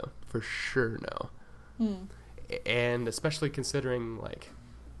remake, though. For sure, no. And especially considering like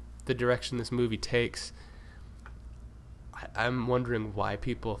the direction this movie takes, I'm wondering why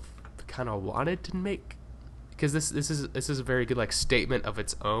people kind of wanted to make, because this is a very good like statement of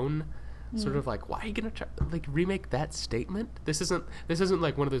its own. Sort of like, why are you gonna try like remake that statement? This isn't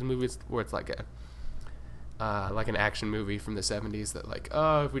like one of those movies where it's like like an action movie from the 70s that like,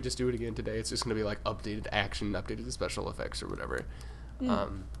 oh, if we just do it again today, it's just going to be like updated action, updated special effects or whatever.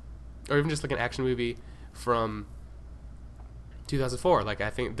 Or even just like an action movie from 2004. Like I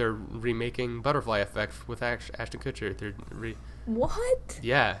think they're remaking Butterfly Effect with Ashton Kutcher. What?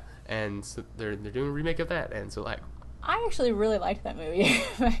 Yeah, and so they're doing a remake of that, and so like I actually really liked that movie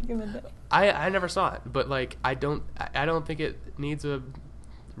back in the day. I never saw it, but like I don't think it needs a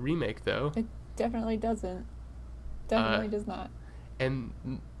remake though. It definitely doesn't. Definitely does not. And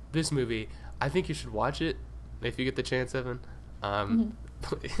this movie, I think you should watch it if you get the chance, Evan.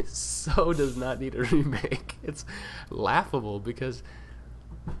 It so does not need a remake. It's laughable because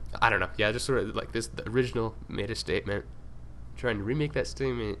I don't know. Yeah, just sort of like this. The original made a statement. Trying to remake that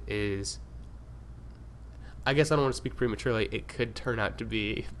statement is. I guess I don't want to speak prematurely. It could turn out to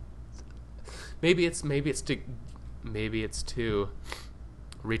be. Maybe it's to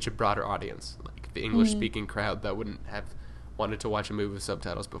reach a broader audience, like the English-speaking crowd that wouldn't have wanted to watch a movie with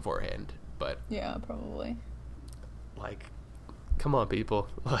subtitles beforehand. But yeah, probably. Like, come on, people!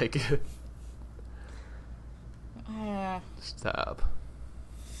 Like, stop.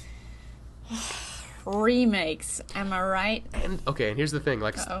 Remakes, am I right? And here's the thing: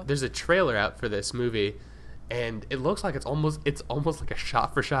 like, there's a trailer out for this movie, and it looks like it's almost like a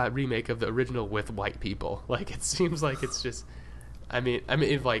shot-for-shot remake of the original with white people. Like, it seems like it's just. I mean,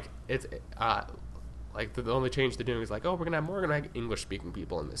 like it's like the only change they're doing is like, oh, we're gonna have English-speaking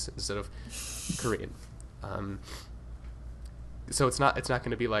people in this instead of Korean. So it's not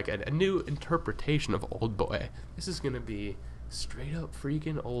gonna be like a new interpretation of Old Boy. This is gonna be straight up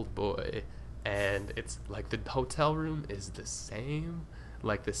freaking Old Boy, and it's like the hotel room is the same,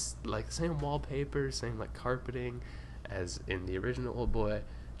 like this, like the same wallpaper, same like carpeting as in the original Old Boy.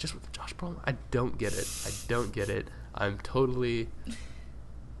 Just with Josh Brolin, I don't get it. I'm totally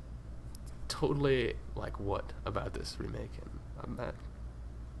like, what about this remake? And I'm not.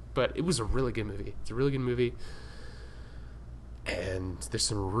 But it was a really good movie. It's a really good movie, and there's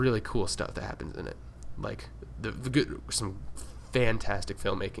some really cool stuff that happens in it. Like some fantastic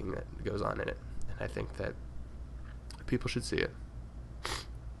filmmaking that goes on in it, and I think that people should see it.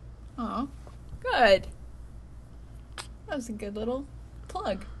 Oh, good. That was a good little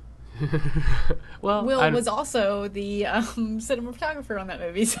plug. Well, Will I was also the cinematographer on that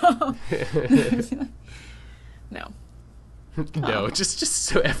movie, so no, no, just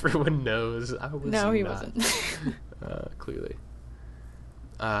so everyone knows, I was no, he not. wasn't. Clearly.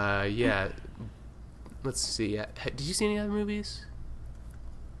 Yeah. Let's see. Did you see any other movies?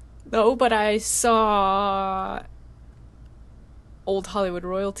 No, but I saw old Hollywood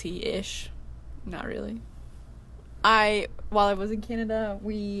royalty-ish. Not really. While I was in Canada,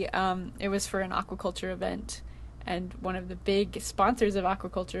 it was for an aquaculture event, and one of the big sponsors of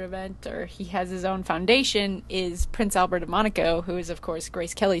aquaculture event, or he has his own foundation, is Prince Albert of Monaco, who is of course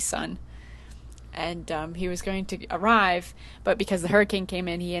Grace Kelly's son. And he was going to arrive, but because the hurricane came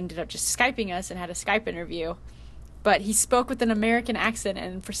in, he ended up just Skyping us and had a Skype interview. But he spoke with an American accent,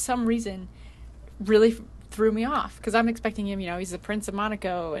 and for some reason, really threw me off, because I'm expecting him, he's the Prince of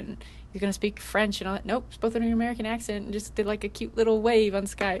Monaco, and he's going to speak French and all that. Nope, spoke in an American accent and just did like a cute little wave on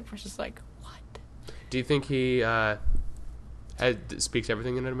Skype. We're just like, what? Do you think he speaks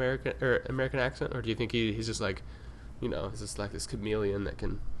everything in an American accent, or do you think he's just like, he's just like this chameleon that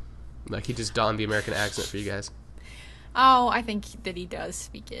can, like, he just donned the American accent for you guys? Oh, I think that he does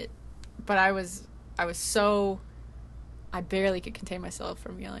speak it, but I was so, I barely could contain myself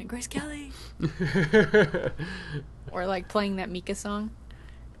from yelling Grace Kelly, or like playing that Mika song,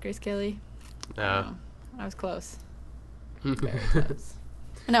 Grace Kelly. No, I was close. Very close.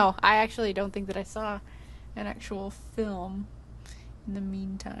 No, I actually don't think that I saw an actual film in the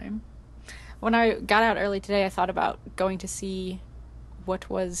meantime. When I got out early today, I thought about going to see what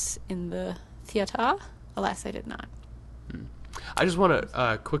was in the theater. Alas, I did not. I just want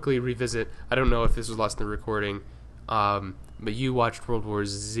to quickly revisit. I don't know if this was lost in the recording, but you watched World War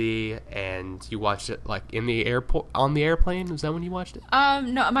Z, and you watched it like in the airport, on the airplane. Was that when you watched it?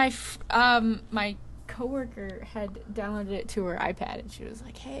 No, my coworker had downloaded it to her iPad, and she was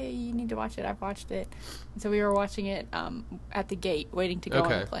like, "Hey, you need to watch it." I've watched it, and so we were watching it at the gate, waiting to go on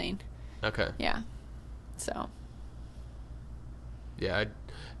the plane. Okay. Yeah. So. Yeah.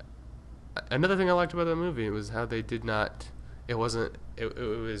 Another thing I liked about the movie was how they did not. It wasn't. It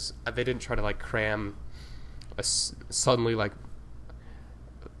was. They didn't try to like cram suddenly like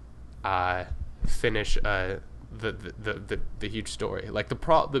finish the huge story, like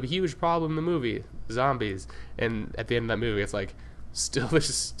the huge problem in the movie, zombies, and at the end of that movie it's like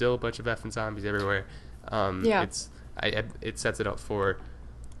there's still a bunch of effing zombies everywhere. Yeah, it sets it up for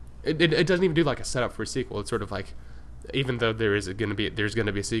it doesn't even do like a setup for a sequel. It's sort of like, even though there's gonna be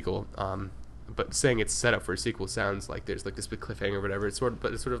a sequel, but saying it's set up for a sequel sounds like there's like this big cliffhanger or whatever. It's sort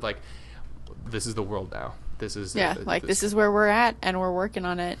of like, this is the world now. This is this is where we're at, and we're working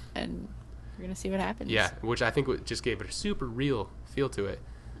on it, and we're gonna see what happens. Yeah, which I think just gave it a super real feel to it.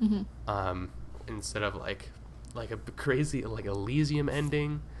 Mm-hmm. Instead of like a crazy like Elysium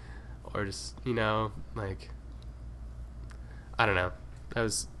ending, or just like, I don't know. That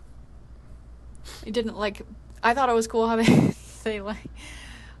was. It didn't like. I thought it was cool how they like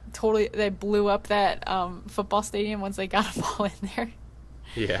totally they blew up that football stadium once they got them all in there.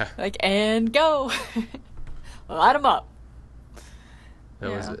 Yeah. Like, and go. Light them up.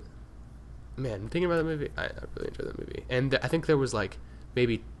 That was it. Man, thinking about that movie, I really enjoyed that movie. And I think there was like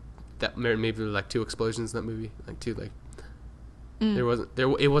maybe like 2 explosions in that movie, like 2 like.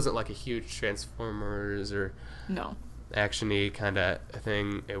 It wasn't like a huge Transformers or no action-y kind of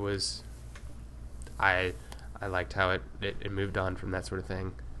thing. It was. I liked how it moved on from that sort of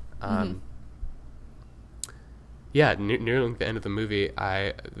thing. Yeah, near the end of the movie,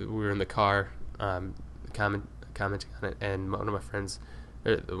 we were in the car, commenting on it, and one of my friends,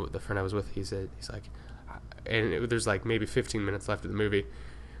 or the friend I was with, he's like, and there's like maybe 15 minutes left of the movie.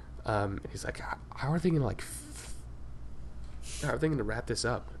 He's like, how are they gonna wrap this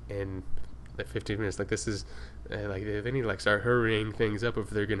up in like 15 minutes? Like, this is like they need to like start hurrying things up if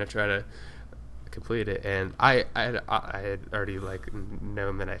they're gonna try to complete it. And I had already like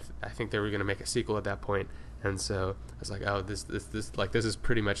known that I think they were gonna make a sequel at that point. And so I was like, oh, this is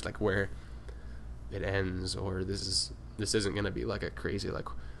pretty much like where it ends, or this isn't gonna be like a crazy like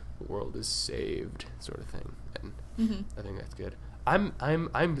world is saved sort of thing. And I think that's good. I'm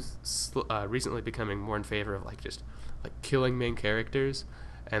recently becoming more in favor of like just like killing main characters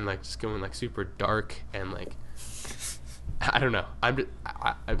and like just going like super dark and like, I don't know.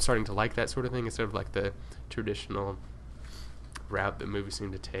 I'm starting to like that sort of thing instead of like the traditional route that movies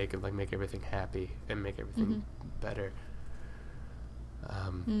seem to take and like make everything happy and make everything better.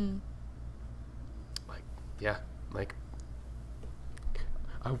 Like, yeah, like,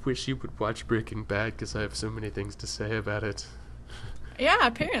 I wish you would watch Breaking Bad because I have so many things to say about it. Yeah,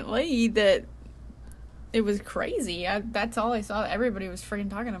 apparently that It was crazy. That's all I saw. Everybody was freaking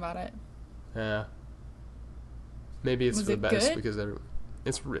talking about it. Yeah. Maybe it's Was for the it best good? because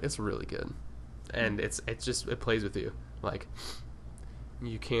it's really good, and it's just it plays with you. Like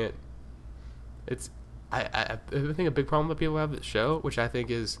you can't. It's I think a big problem that people have with the show, which I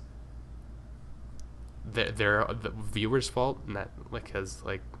think is they're the viewers' fault, not like because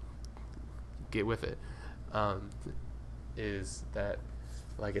like get with it, um, is that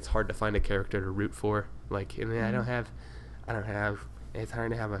like it's hard to find a character to root for. Like, and I Mm. I don't have. It's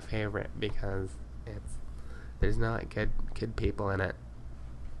hard to have a favorite because it's there's not kid people in it.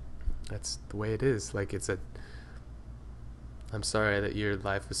 That's the way it is. Like it's a. I'm sorry that your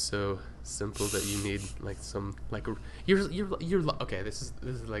life is so simple that you need like some like you're okay. This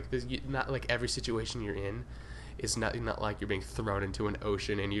is like this. Not like every situation you're in is not like you're being thrown into an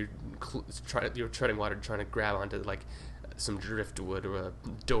ocean and you're treading water trying to grab onto like some driftwood or a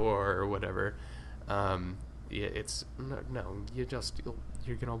door or whatever. Yeah, it's no.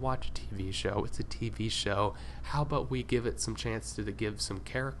 You're gonna watch a TV show. It's a TV show. How about we give it some chance to give some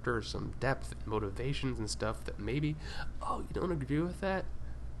character, some depth, and motivations and stuff that maybe, oh, you don't agree with that?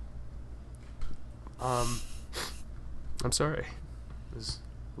 Um, I'm sorry.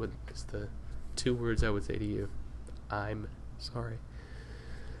 What is the two words I would say to you? I'm sorry.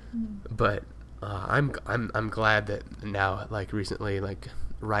 But I'm glad that now like recently like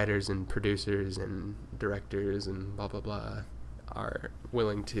writers and producers and directors and blah blah blah are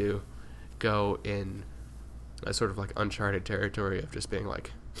willing to go in a sort of like uncharted territory of just being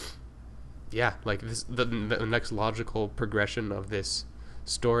like yeah like this the next logical progression of this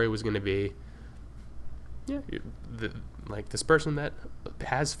story was going to be yeah the like this person that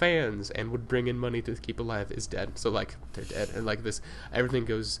has fans and would bring in money to keep alive is dead, so like they're dead, and like this everything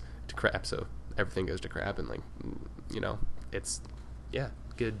goes to crap, so everything goes to crap, and like you know it's yeah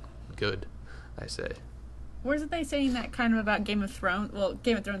good I say. Wasn't they saying that kind of about Game of Thrones? Well,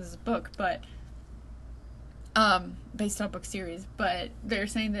 Game of Thrones is a book, but based on a book series. But they're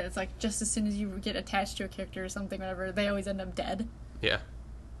saying that it's like just as soon as you get attached to a character or something, whatever, they always end up dead. Yeah.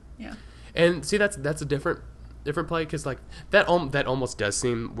 Yeah. And see, that's a different play because like that almost does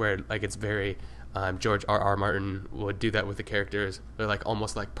seem where like it's very George R. Martin would do that with the characters. They're like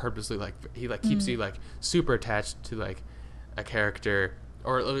almost like purposely like he like keeps you like super attached to like a character,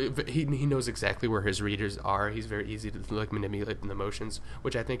 or he knows exactly where his readers are. He's very easy to like manipulate the emotions,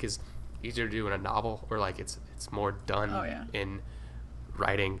 which I think is easier to do in a novel, or like it's more done in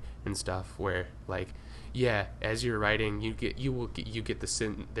writing and stuff where like yeah as you're writing you get the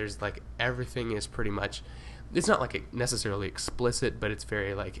sin. There's like everything is pretty much, it's not like necessarily explicit, but it's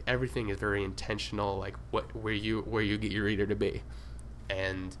very like everything is very intentional, like where you get your reader to be,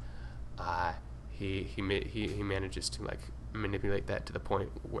 and he manages to like manipulate that to the point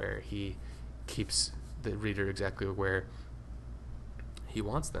where he keeps the reader exactly where he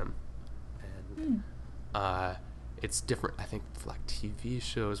wants them, and it's different I think for like TV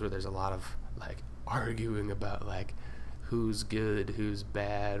shows where there's a lot of like arguing about like who's good, who's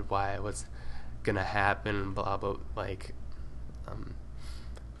bad, why, what's gonna happen, blah blah, like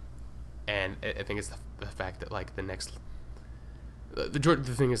and I think it's the fact that like the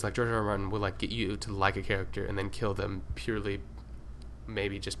thing is like George R. R. Martin will like get you to like a character and then kill them purely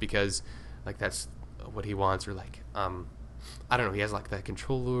maybe just because like that's what he wants, or like I don't know, he has like that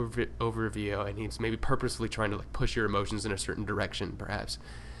control overview, and he's maybe purposely trying to like push your emotions in a certain direction perhaps,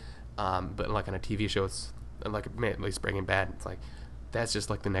 but like on a TV show it's like at least Breaking Bad, it's like that's just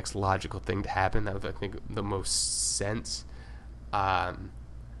like the next logical thing to happen. That would I think the most sense,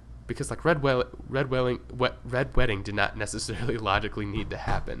 because like Red Wedding did not necessarily logically need to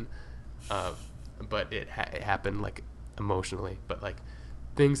happen, but it happened like emotionally. But like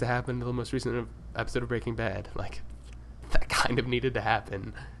things that happened in the most recent episode of Breaking Bad, like that kind of needed to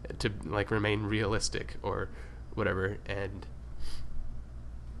happen to like remain realistic or whatever. And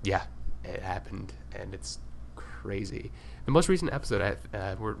yeah, it happened, and it's crazy. The most recent episode,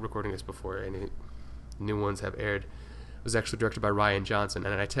 we're recording this before any new ones have aired, was actually directed by Rian Johnson,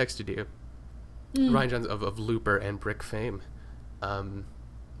 and I texted you. Rian Johnson of Looper and Brick fame.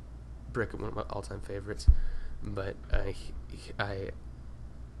 Brick, one of my all-time favorites. But I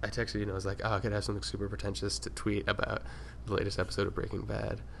texted you and I was like, oh, I could have something super pretentious to tweet about the latest episode of Breaking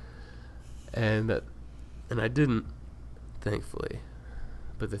Bad. And I didn't, thankfully.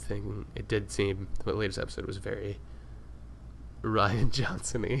 But it did seem, the latest episode was very Rian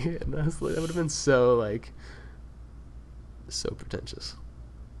Johnson-y, and I was like, that would have been so pretentious.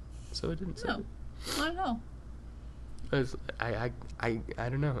 So I didn't say it. Not at all. I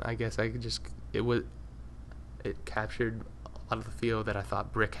don't know. I guess I could just it captured a lot of the feel that I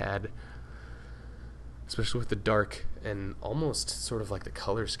thought Brick had. especially with the dark and almost sort of like the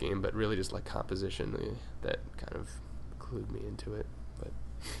color scheme, but really just like composition that kind of clued me into it. But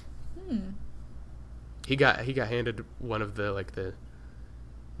he got handed one of the like the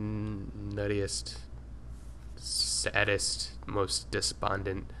nuttiest, saddest, most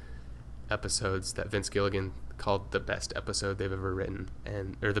despondent episodes that Vince Gilligan called the best episode they've ever written,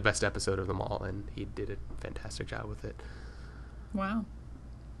 or the best episode of them all, and he did a fantastic job with it. Wow.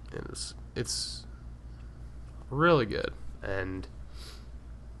 And it's really good, and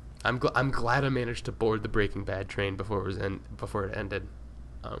I'm glad I managed to board the Breaking Bad train before it ended.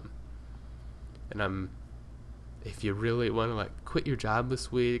 And if you really want to like quit your job this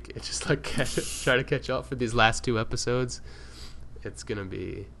week and just like try to catch up for these last 2 episodes, it's gonna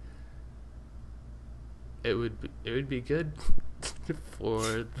be. It would be good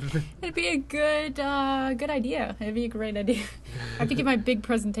for. It'd be a good idea. It'd be a great idea. I have to give my big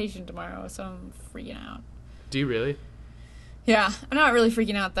presentation tomorrow, so I'm freaking out. Do you really? Yeah, I'm not really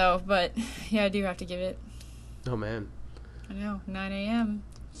freaking out though, but yeah, I do have to give it. Oh man. I know, 9 a.m.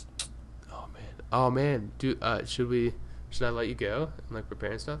 Oh man. Should I let you go and like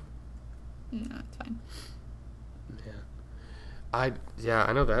prepare and stuff? No, it's fine. Yeah.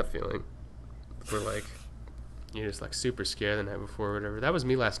 I know that feeling. Where like you're just like super scared the night before or whatever. That was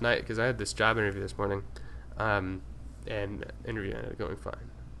me last night because I had this job interview this morning, and interview ended up going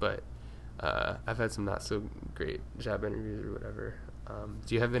fine. But I've had some not so great job interviews or whatever.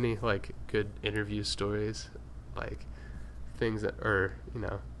 Do you have any like good interview stories, like things that are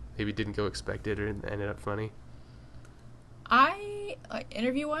maybe didn't go expected or ended up funny? I like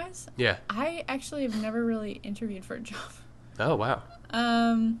interview wise. Yeah. I actually have never really interviewed for a job. Oh wow.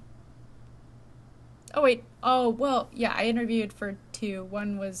 Oh wait. Oh well. Yeah, I interviewed for 2.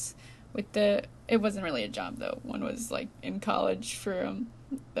 One was with it wasn't really a job though. One was like in college for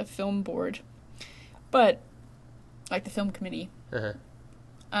the film board, but like the film committee. Uh-huh.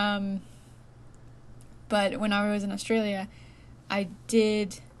 But when I was in Australia, I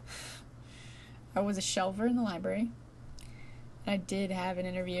was a shelver in the library. I did have an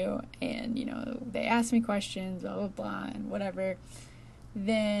interview, and they asked me questions, blah blah blah, and whatever.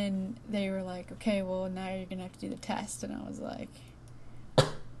 Then they were like, okay, well, now you're going to have to do the test. And I was like,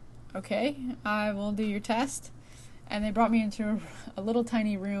 okay, I will do your test. And they brought me into a little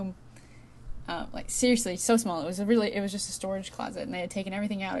tiny room, like seriously, so small. It was just a storage closet. And they had taken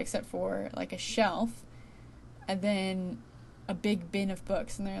everything out except for like a shelf and then a big bin of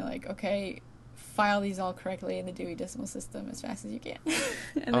books. And they're like, okay, file these all correctly in the Dewey Decimal System as fast as you can.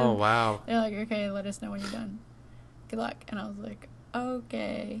 And oh, wow. They're like, okay, let us know when you're done. Good luck. And I was like,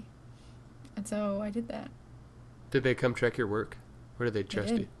 okay. And so I did that. Did they come check your work? Or did they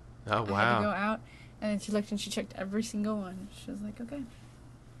trust you? Oh, wow. I had to go out, and then she looked and she checked every single one. She was like, okay.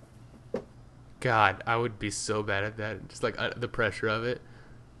 God, I would be so bad at that. Just like the pressure of it.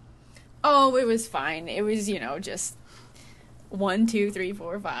 Oh, it was fine. It was, just 1, 2, 3,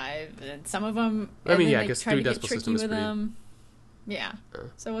 4, 5, and some of them. I mean, yeah, I guess Dewey Decimal System is pretty. Yeah,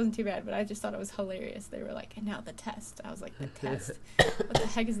 so it wasn't too bad, but I just thought it was hilarious. They were like, and now the test. I was like, the test? What the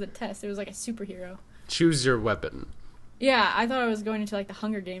heck is the test? It was like a superhero. Choose your weapon. Yeah, I thought I was going into like the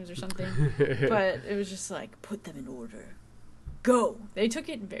Hunger Games or something, but it was just like, put them in order. Go! They took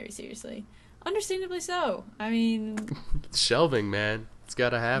it very seriously. Understandably so. I mean... Shelving, man. It's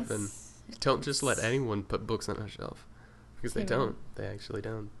gotta happen. Don't just let anyone put books on a shelf. Because they don't. They actually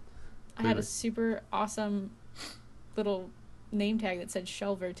don't. I had a super awesome little name tag that said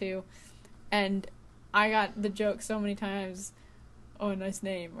Shelver too, and I got the joke so many times, oh, nice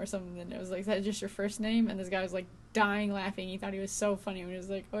name or something, and it was like, is that just your first name? And this guy was like dying laughing. He thought he was so funny when he was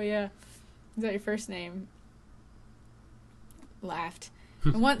like, oh yeah, is that your first name? Laughed.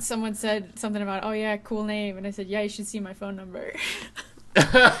 And once someone said something about, oh yeah, cool name, and I said, yeah, you should see my phone number.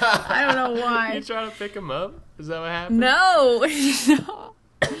 I don't know why. You trying to pick him up? Is that what happened? No. No.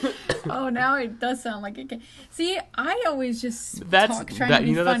 Oh, now it does sound like it can. See, I always just talk trying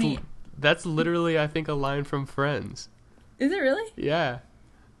to be funny. That's literally, I think, a line from Friends. Is it really? Yeah.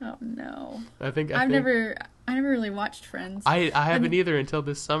 Oh no. I think never really watched Friends. I haven't either until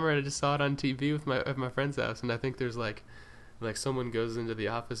this summer, and I just saw it on TV at my friend's house, and I think there's like someone goes into the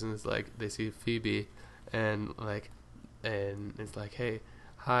office and it's like they see Phoebe, and it's like, hey,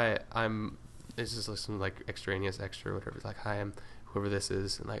 hi, it's just like some like extraneous extra or whatever. It's like, hi, I'm whoever this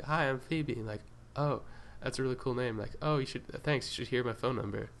is, and like, hi, I'm Phoebe, and like, oh, that's a really cool name. Like, oh, thanks, you should hear my phone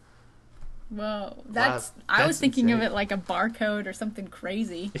number. Whoa, I was thinking insane. Of it like a barcode or something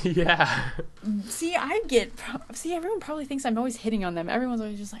crazy. Yeah. See, everyone probably thinks I'm always hitting on them. Everyone's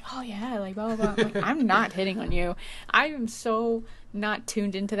always just like, oh yeah, like blah blah blah. I'm like, I'm not hitting on you. I am so not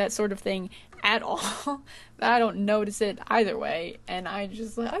tuned into that sort of thing at all. I don't notice it either way. And I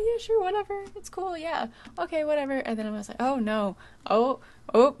just like, oh yeah, sure, whatever. It's cool, yeah. Okay, whatever. And then I was like, oh no. Oh,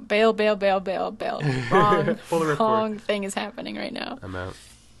 bail. Wrong, Pull the report. wrong thing is happening right now. I'm out.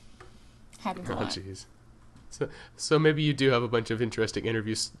 Happens a Oh, lot. jeez. So maybe you do have a bunch of interesting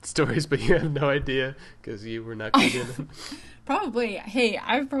interview stories, but you have no idea because you were not good in them. Probably. Hey,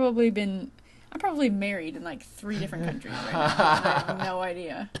 I'm probably married in like 3 different countries right now. And I have no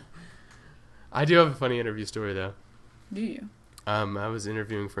idea. I do have a funny interview story though. Do you? I was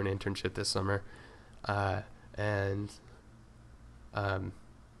interviewing for an internship this summer, and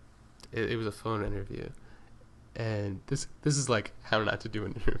it was a phone interview, and this is like how not to do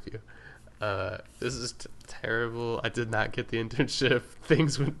an interview. This is terrible. I did not get the internship.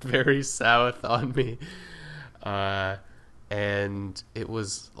 Things went very south on me, and it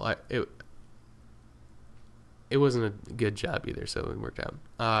was like it wasn't a good job either, so it worked out.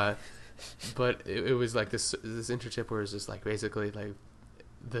 But it was like this internship where it's just like basically like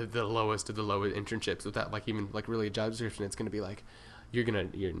the lowest of the lowest internships without like even like really a job description. It's gonna be like you're gonna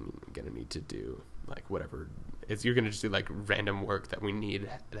need to do like whatever. You're gonna just do like random work that we need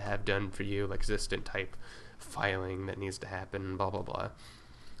to have done for you, like assistant type filing that needs to happen, blah blah blah.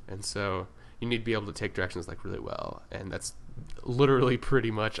 And so you need to be able to take directions like really well, and that's literally pretty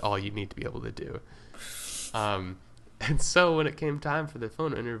much all you need to be able to do. And so when it came time for the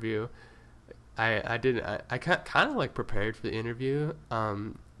phone interview, I kind of like prepared for the interview,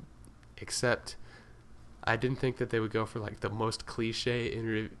 except I didn't think that they would go for like the most cliche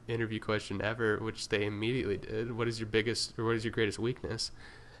interview question ever, which they immediately did. What is your greatest weakness?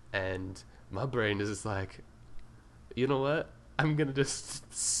 And my brain is just like, you know what? I'm gonna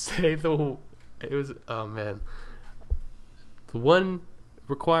just say oh man. The one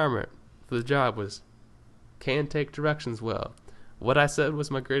requirement for the job was can take directions well. What I said was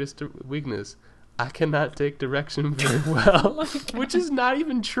my greatest weakness. I cannot take direction very well, which is not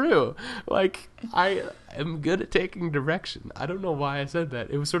even true. Like, I am good at taking direction. I don't know why I said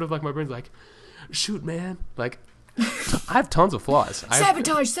that. It was sort of like my brain's like, shoot, man. Like, I have tons of flaws.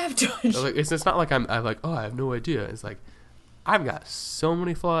 Sabotage. Like, it's not like I'm like, oh, I have no idea. It's like, I've got so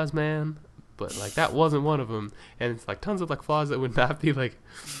many flaws, man. But, like, that wasn't one of them. And it's, like, tons of, like, flaws that would not be, like,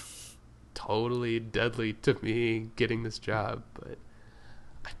 totally deadly to me getting this job. But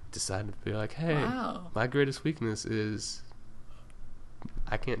I decided to be like, hey, my greatest weakness is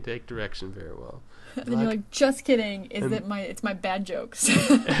I can't take direction very well. And then you're like, just kidding. It's my bad jokes.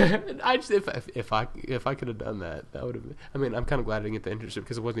 I just if I could have done that, that would have. I mean, I'm kind of glad I didn't get the internship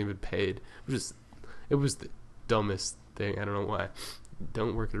because it wasn't even paid. It was the dumbest thing. I don't know why.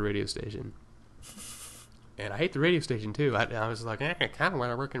 Don't work at a radio station. And I hate the radio station too. I was like, I kind of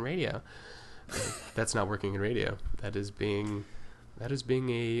want to work in radio. That's not working in radio. That is being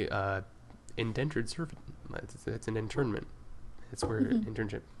a indentured servant. It's an internment. It's where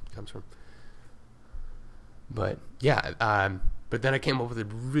internship comes from. But yeah, but then I came up with a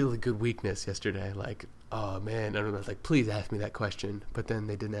really good weakness yesterday. Like, oh man, I was like, please ask me that question. But then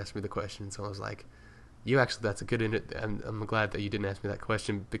they didn't ask me the question, so I was like, that's a good. I'm glad that you didn't ask me that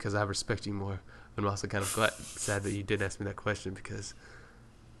question because I respect you more. But I'm also kind of sad that you did ask me that question because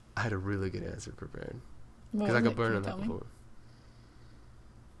I had a really good answer prepared. Because I got burned on that before.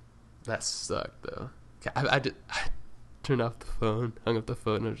 That sucked though. I turned off the phone, hung up the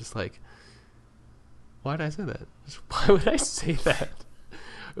phone, and I was just like, why did I say that? Why would I say that?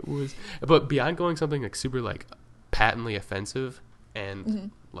 But beyond going something like super like patently offensive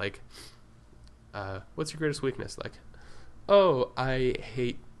and like, what's your greatest weakness? Like, oh, I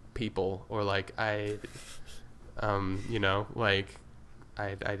hate people, or like I don't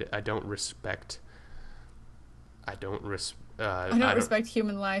respect. I don't respect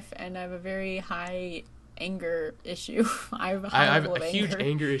human life, and I have a very high anger issue. I have a huge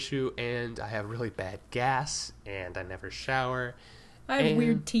anger issue, and I have really bad gas, and I never shower. I have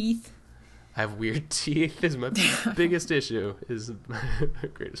weird teeth. I have weird teeth is my biggest issue. Is my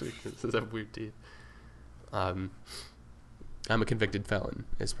greatest weakness is I have weird teeth. I'm a convicted felon.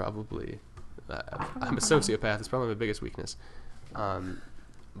 It's probably I'm a sociopath. It's probably my biggest weakness.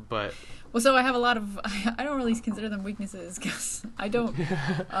 But so I have a lot of. I don't really consider them weaknesses because I don't.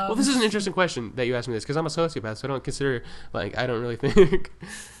 Well, this is an interesting question that you asked me this because I'm a sociopath, so I don't consider like I don't really think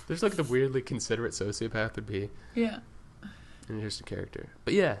there's like the weirdly considerate sociopath would be. Yeah. An interesting character,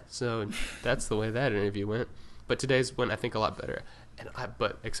 but yeah. So that's the way that interview went. But today's went, I think, a lot better.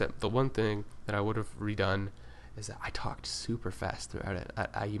 But except the one thing that I would have redone is that I talked super fast throughout it.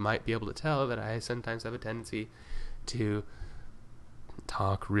 You might be able to tell that I sometimes have a tendency to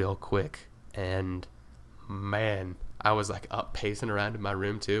talk real quick, and man, I was like up pacing around in my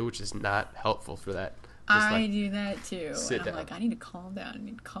room too, which is not helpful for that. I do that too. Sit and I'm down. like, I need to calm down. I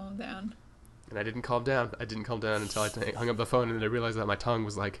need to calm down. And I didn't calm down. I didn't calm down until I hung up the phone, and I realized that my tongue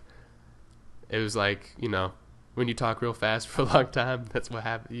was like, it was like, you know, when you talk real fast for a long time, that's what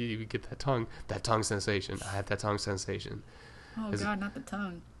happens. You get that tongue sensation. I had that tongue sensation. Oh God, not the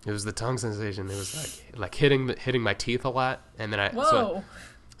tongue. It was the tongue sensation. It was like hitting my teeth a lot, and then Whoa.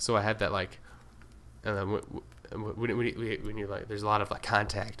 so I had that like, when you like, there's a lot of like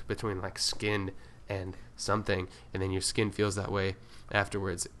contact between like skin and something, and then your skin feels that way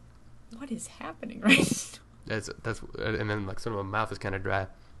afterwards. What is happening right now? That's and then like sort of my mouth is kind of dry,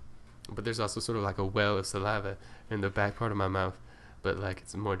 but there's also sort of like a well of saliva in the back part of my mouth, but like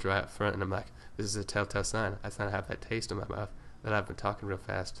it's more dry up front, and I'm like, this is a telltale sign. I kind of have that taste in my mouth that I've been talking real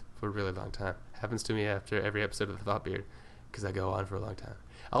fast for a really long time. Happens to me after every episode of the Thought Beard, because I go on for a long time.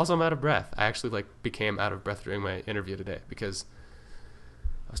 Also, I'm out of breath. I actually like became out of breath during my interview today because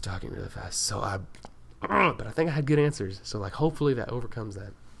I was talking really fast. So but I think I had good answers. So like, hopefully that overcomes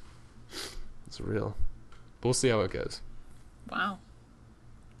that. It's real. We'll see how it goes. Wow.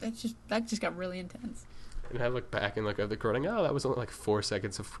 That just got really intense. And I look back and look at the recording. Oh, that was only like 4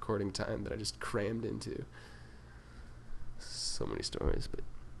 seconds of recording time that I just crammed into. So many stories, but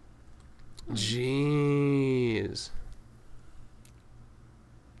jeez.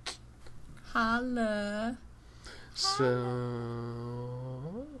 Holla. So,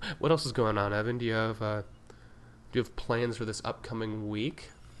 what else is going on, Evan? Do you have plans for this upcoming week?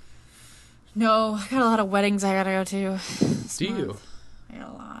 No, I got a lot of weddings I gotta go to. Do you? I got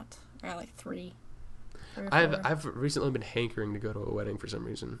a lot. I got like three or I've recently been hankering to go to a wedding for some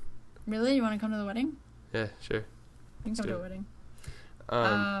reason. Really? You want to come to the wedding? Yeah, sure. You can come to a wedding.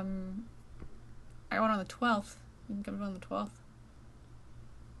 I got one on the 12th. You can come to on the 12th.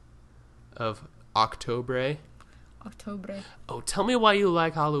 Of October. October. Oh, tell me why you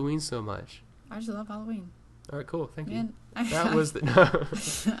like Halloween so much. I just love Halloween. All right, cool. Thank you. Man, That was the.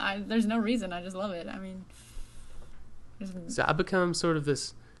 there's no reason. I just love it. I mean, So I become sort of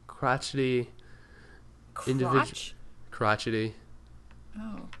this crotchety individual. Crotchety.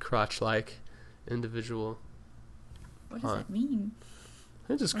 Oh. Crotch-like individual. What does that mean?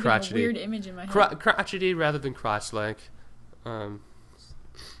 It's just I crotchety. have a weird image in my head. Crotchety rather than crotch-like.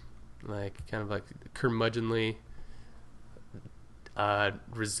 Like kind of like curmudgeonly,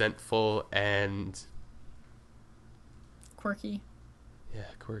 resentful and Quirky. yeah,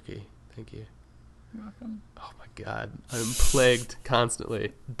 quirky. Thank you. You're welcome. Oh my God, I'm plagued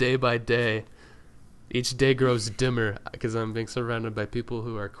constantly, day by day. Each day grows dimmer because I'm being surrounded by people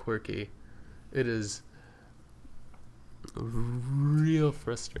who are quirky. It is real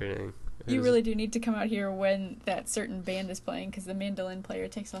frustrating. You really do need to come out here when that certain band is playing, because the mandolin player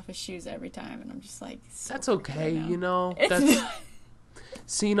takes off his shoes every time, and I'm just like, so that's okay, right now. you know. It's That's not-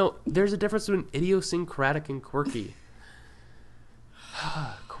 see, you know, there's a difference between idiosyncratic and quirky.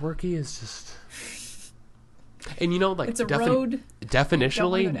 Quirky is just, and you know, like it's a road.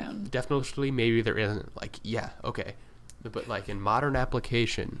 Definitionally, Don't wanna go down. definitionally, maybe there isn't. Like, yeah, okay, but like in modern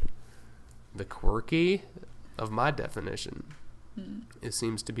application, the quirky of my definition, it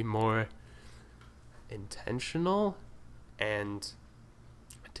seems to be more intentional and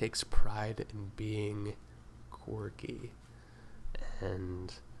takes pride in being quirky.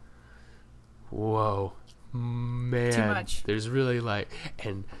 And whoa, man, Too much. there's really like,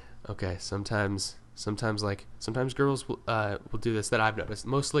 and okay, sometimes girls will do this that I've noticed.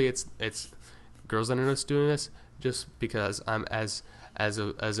 Mostly it's girls that I notice doing this just because I'm as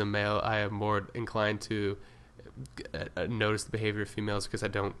a male, I am more inclined to notice the behavior of females because I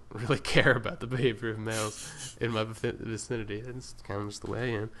don't really care about the behavior of males in my vicinity. It's kind of just the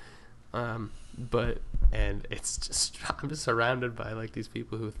way I am. And it's just, I'm just surrounded by like these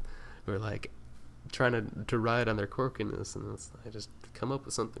people who are like trying to ride on their quirkiness, and I just come up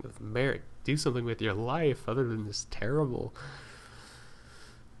with something with merit. Do something with your life other than this terrible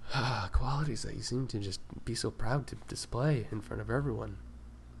qualities that you seem to just be so proud to display in front of everyone.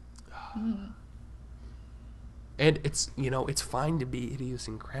 And it's, you know, it's fine to be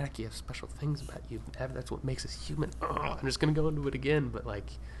idiosyncratic. You have special things about you. That's what makes us human. I'm just gonna go into it again, but like,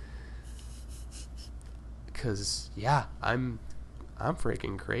 because yeah, I'm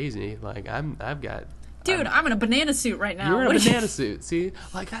freaking crazy. Like I've got. Dude, I'm in a banana suit right now. You're in a What do you- banana suit. See,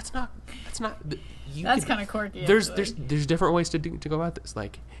 like that's not. That's kind of quirky. There's actually. different ways to go about this.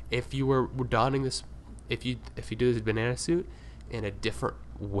 Like if you were donning this, if you do this banana suit in a different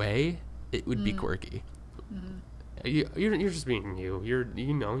way, it would be quirky. You're just being you. You're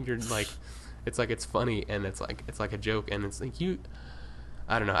like, it's like it's funny and it's like a joke and it's like you.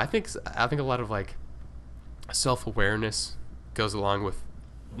 I don't know. I think a lot of like self-awareness goes along with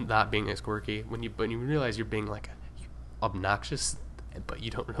not being as quirky. When you realize you're being like obnoxious, but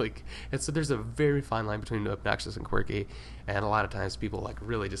you don't really. And so there's a very fine line between obnoxious and quirky, and a lot of times people like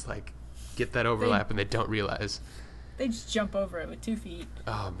really just like get that overlap and they don't realize. They just jump over it with 2 feet.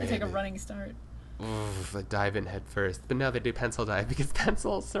 Oh man, they take a running start. They dive in head first, but now they do pencil dive because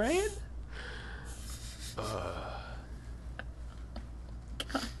pencils, right? God.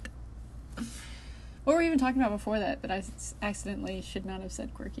 What were we even talking about before that I accidentally should not have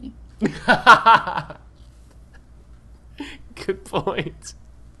said quirky? Good point.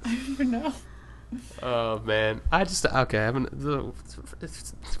 I don't even know. Oh man, I haven't.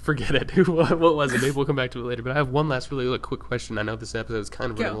 Forget it. What was it? Maybe we'll come back to it later. But I have one last really quick question. I know this episode is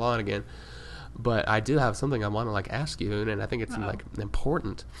kind of running long again, but I do have something I want to like ask you, and I think it's like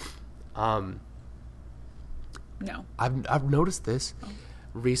important. No. I've noticed this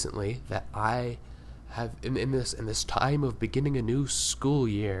recently that I have in this time of beginning a new school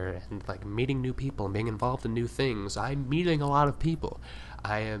year and like meeting new people and being involved in new things. I'm meeting a lot of people.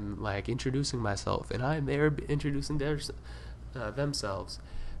 I am like introducing myself, and I'm there introducing themselves,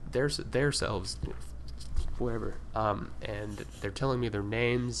 their selves, whoever. And they're telling me their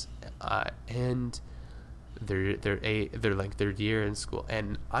names, and their year in school,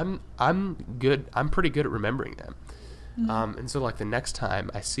 and I'm pretty good at remembering them. Mm-hmm. And so like the next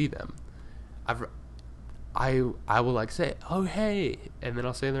time I see them, I will like say, oh hey, and then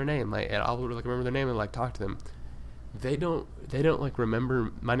I'll say their name, like, and I'll like remember their name and like talk to them. They don't like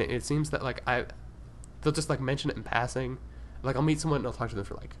remember my name. It seems that like they'll just like mention it in passing. Like I'll meet someone and I'll talk to them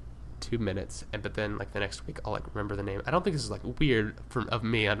for like 2 minutes, but then like the next week I'll like remember the name. I don't think this is like weird of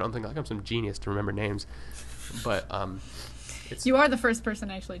me. I don't think like I'm some genius to remember names, but you are the first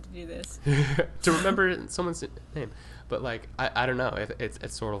person actually to do this. To remember someone's name. But like I don't know.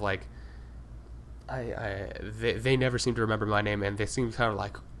 It's sort of like they never seem to remember my name, and they seem kind of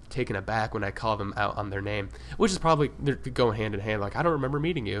like taken aback when I call them out on their name, which is probably they're going hand in hand. Like I don't remember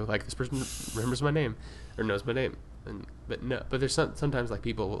meeting you. Like this person remembers my name or knows my name. But there's sometimes like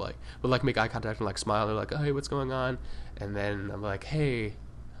people will make eye contact and like smile. They're like, oh hey, what's going on? And then I'm like, hey,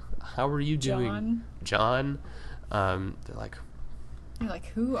 how are you doing, John? They're like, you're like,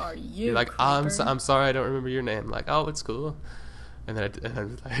 who are you? You're like, I'm sorry, I don't remember your name. Like, oh, it's cool. And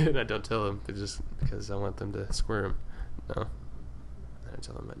then I don't tell them just because I want them to squirm. No, I don't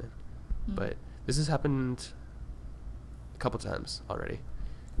tell them my name. Mm-hmm. But this has happened a couple times already.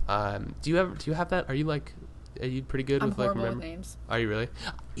 Do you have that? Are you pretty good with like remembering names? Are you really?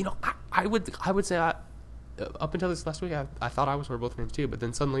 You know, I would say up until this last week I thought I was horrible with names too, but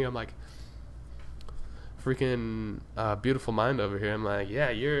then suddenly I'm like, freaking beautiful mind over here. I'm like, yeah,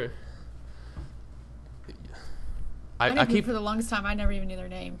 you're. I keep for the longest time. I never even knew their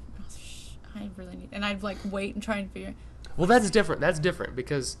name. I really need, and I'd like wait and try and figure. Well, that's different. That's different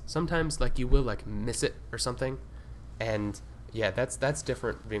because sometimes like you will like miss it or something, and yeah, that's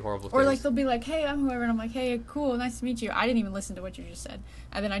different. Being horrible. With or things. like they'll be like, hey, I'm whoever, and I'm like, hey, cool, nice to meet you. I didn't even listen to what you just said,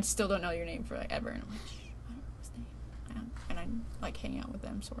 and then I still don't know your name for like ever, and I'm like, I don't know his name, and I like hang out with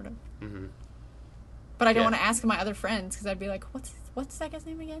them sort of. Mm-hmm. But I don't want to ask my other friends because I'd be like, what's that guy's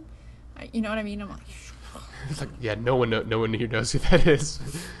name again? You know what I mean? I'm like, it's like, yeah, no one here knows who that is.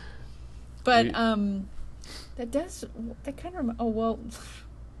 But that kind of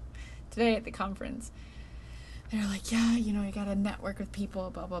today at the conference, they're like, yeah, you know, you gotta network with people,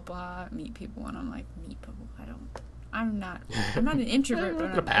 blah blah blah, meet people, and I'm like, meet people? I'm not an introvert, but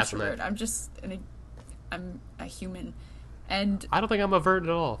I'm an extrovert. I'm a human, and I don't think I'm a vert at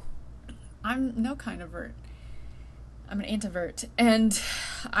all. I'm no kind of vert. I'm an introvert, and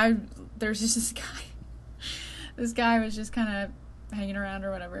there's just this guy. This guy was just kind of hanging around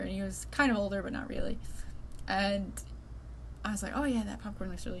or whatever, and he was kind of older, but not really. And I was like, oh yeah, that popcorn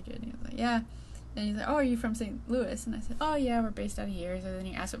looks really good. And he was like, yeah. And he's like, oh, are you from St. Louis? And I said, oh yeah, we're based out of here. So then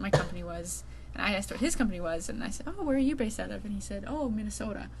he asked what my company was, and I asked what his company was, and I said, oh, where are you based out of? And he said, oh,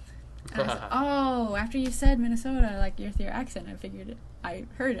 Minnesota. And I said, oh, after you said Minnesota, like with your accent, I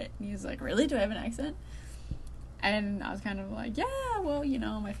heard it. And he was like, really? Do I have an accent? And I was kind of like, yeah, well, you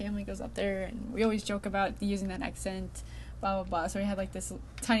know, my family goes up there, and we always joke about using that accent, blah, blah, blah. So we had, like, this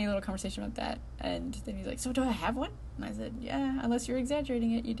tiny little conversation about that. And then he's like, so do I have one? And I said, yeah, unless you're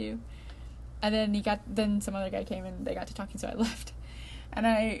exaggerating it, you do. And then some other guy came, and they got to talking, so I left. And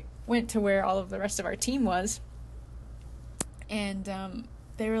I went to where all of the rest of our team was. And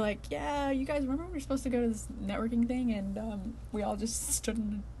they were like, yeah, you guys remember we were supposed to go to this networking thing? And we all just stood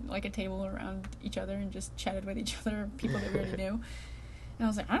in, like, a table around each other and just chatted with each other, people that we already knew. And I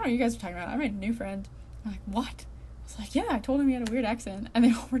was like, I don't know what you guys are talking about. I made a new friend. I'm like, what? I was like, yeah, I told him he had a weird accent. And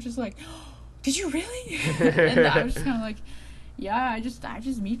they all were just like, oh, did you really? And I was just kind of like, yeah, I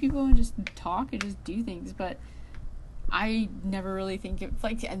just meet people and just talk and just do things, but I never really think it's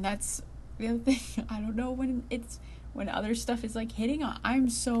like, and that's the other thing. I don't know when other stuff is like hitting on. I'm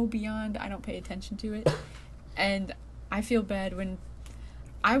so beyond. I don't pay attention to it, and I feel bad when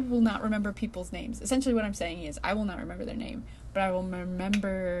I will not remember people's names. Essentially, what I'm saying is I will not remember their name, but I will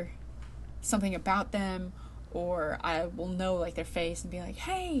remember something about them, or I will know like their face and be like,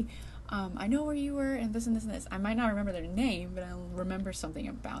 hey. I know where you were and this and this and this. I might not remember their name, but I'll remember something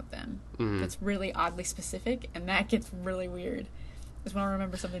about them that's really oddly specific, and that gets really weird. Is when I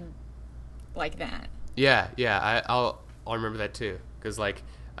remember something like that. Yeah, I'll remember that too, because like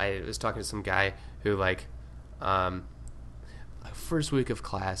I was talking to some guy who like, first week of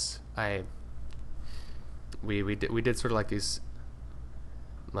class, we did sort of like these,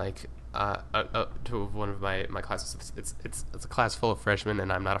 like. To one of my classes, it's a class full of freshmen, and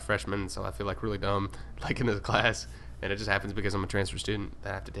I'm not a freshman, so I feel like really dumb, like in this class, and it just happens because I'm a transfer student that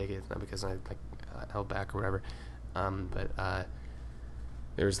I have to take it. It's not because I like held back or whatever. But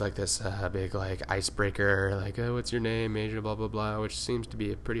there's like this big like icebreaker, like, oh, what's your name, major, blah blah blah, which seems to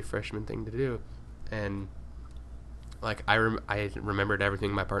be a pretty freshman thing to do, and like I remembered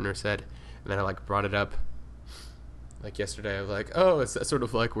everything my partner said, and then I like brought it up. Like yesterday, I was like, oh, it's sort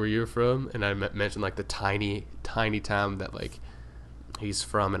of like where you're from. And I mentioned like the tiny town that like he's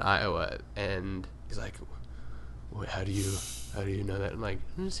from in Iowa. And he's like, how do you know that? I'm like,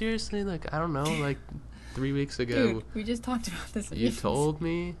 seriously? Like, I don't know. Like 3 weeks ago. Dude, we just talked about this. You told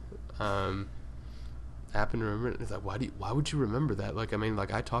me. Happened to remember it. It's like, why would you remember that? Like, I mean,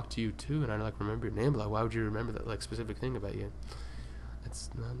 like I talked to you too, and I like remember your name. But like, why would you remember that like specific thing about you?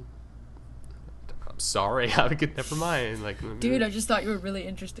 It's not. I'm sorry. Never mind. Like, dude, I just thought you were really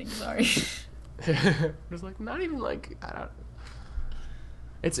interesting. Sorry. It was like not even like I don't.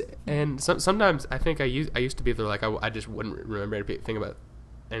 It's and sometimes I think I used to be there like I just wouldn't remember anything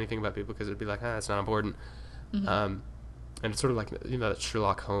about people because it'd be like that's not important. Mm-hmm. And it's sort of like that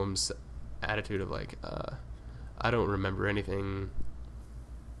Sherlock Holmes attitude of like I don't remember anything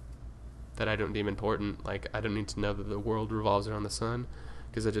that I don't deem important. Like I don't need to know that the world revolves around the sun.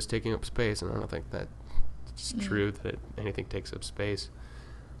 Because they're just taking up space, and I don't think that's true that anything takes up space.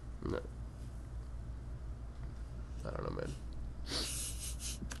 No. I don't know,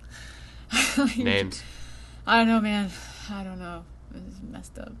 man. Names. I don't know, man. I don't know. This is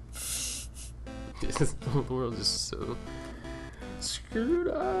messed up. The world is so screwed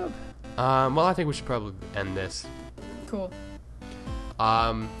up. Well, I think we should probably end this. Cool.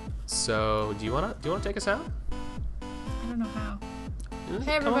 So do you wanna take us out? I don't know how.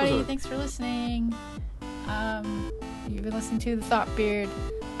 Hey everybody, thanks for listening. You've been listening to The Thought Beard.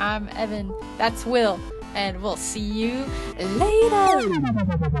 I'm Evan, that's Will, and we'll see you later.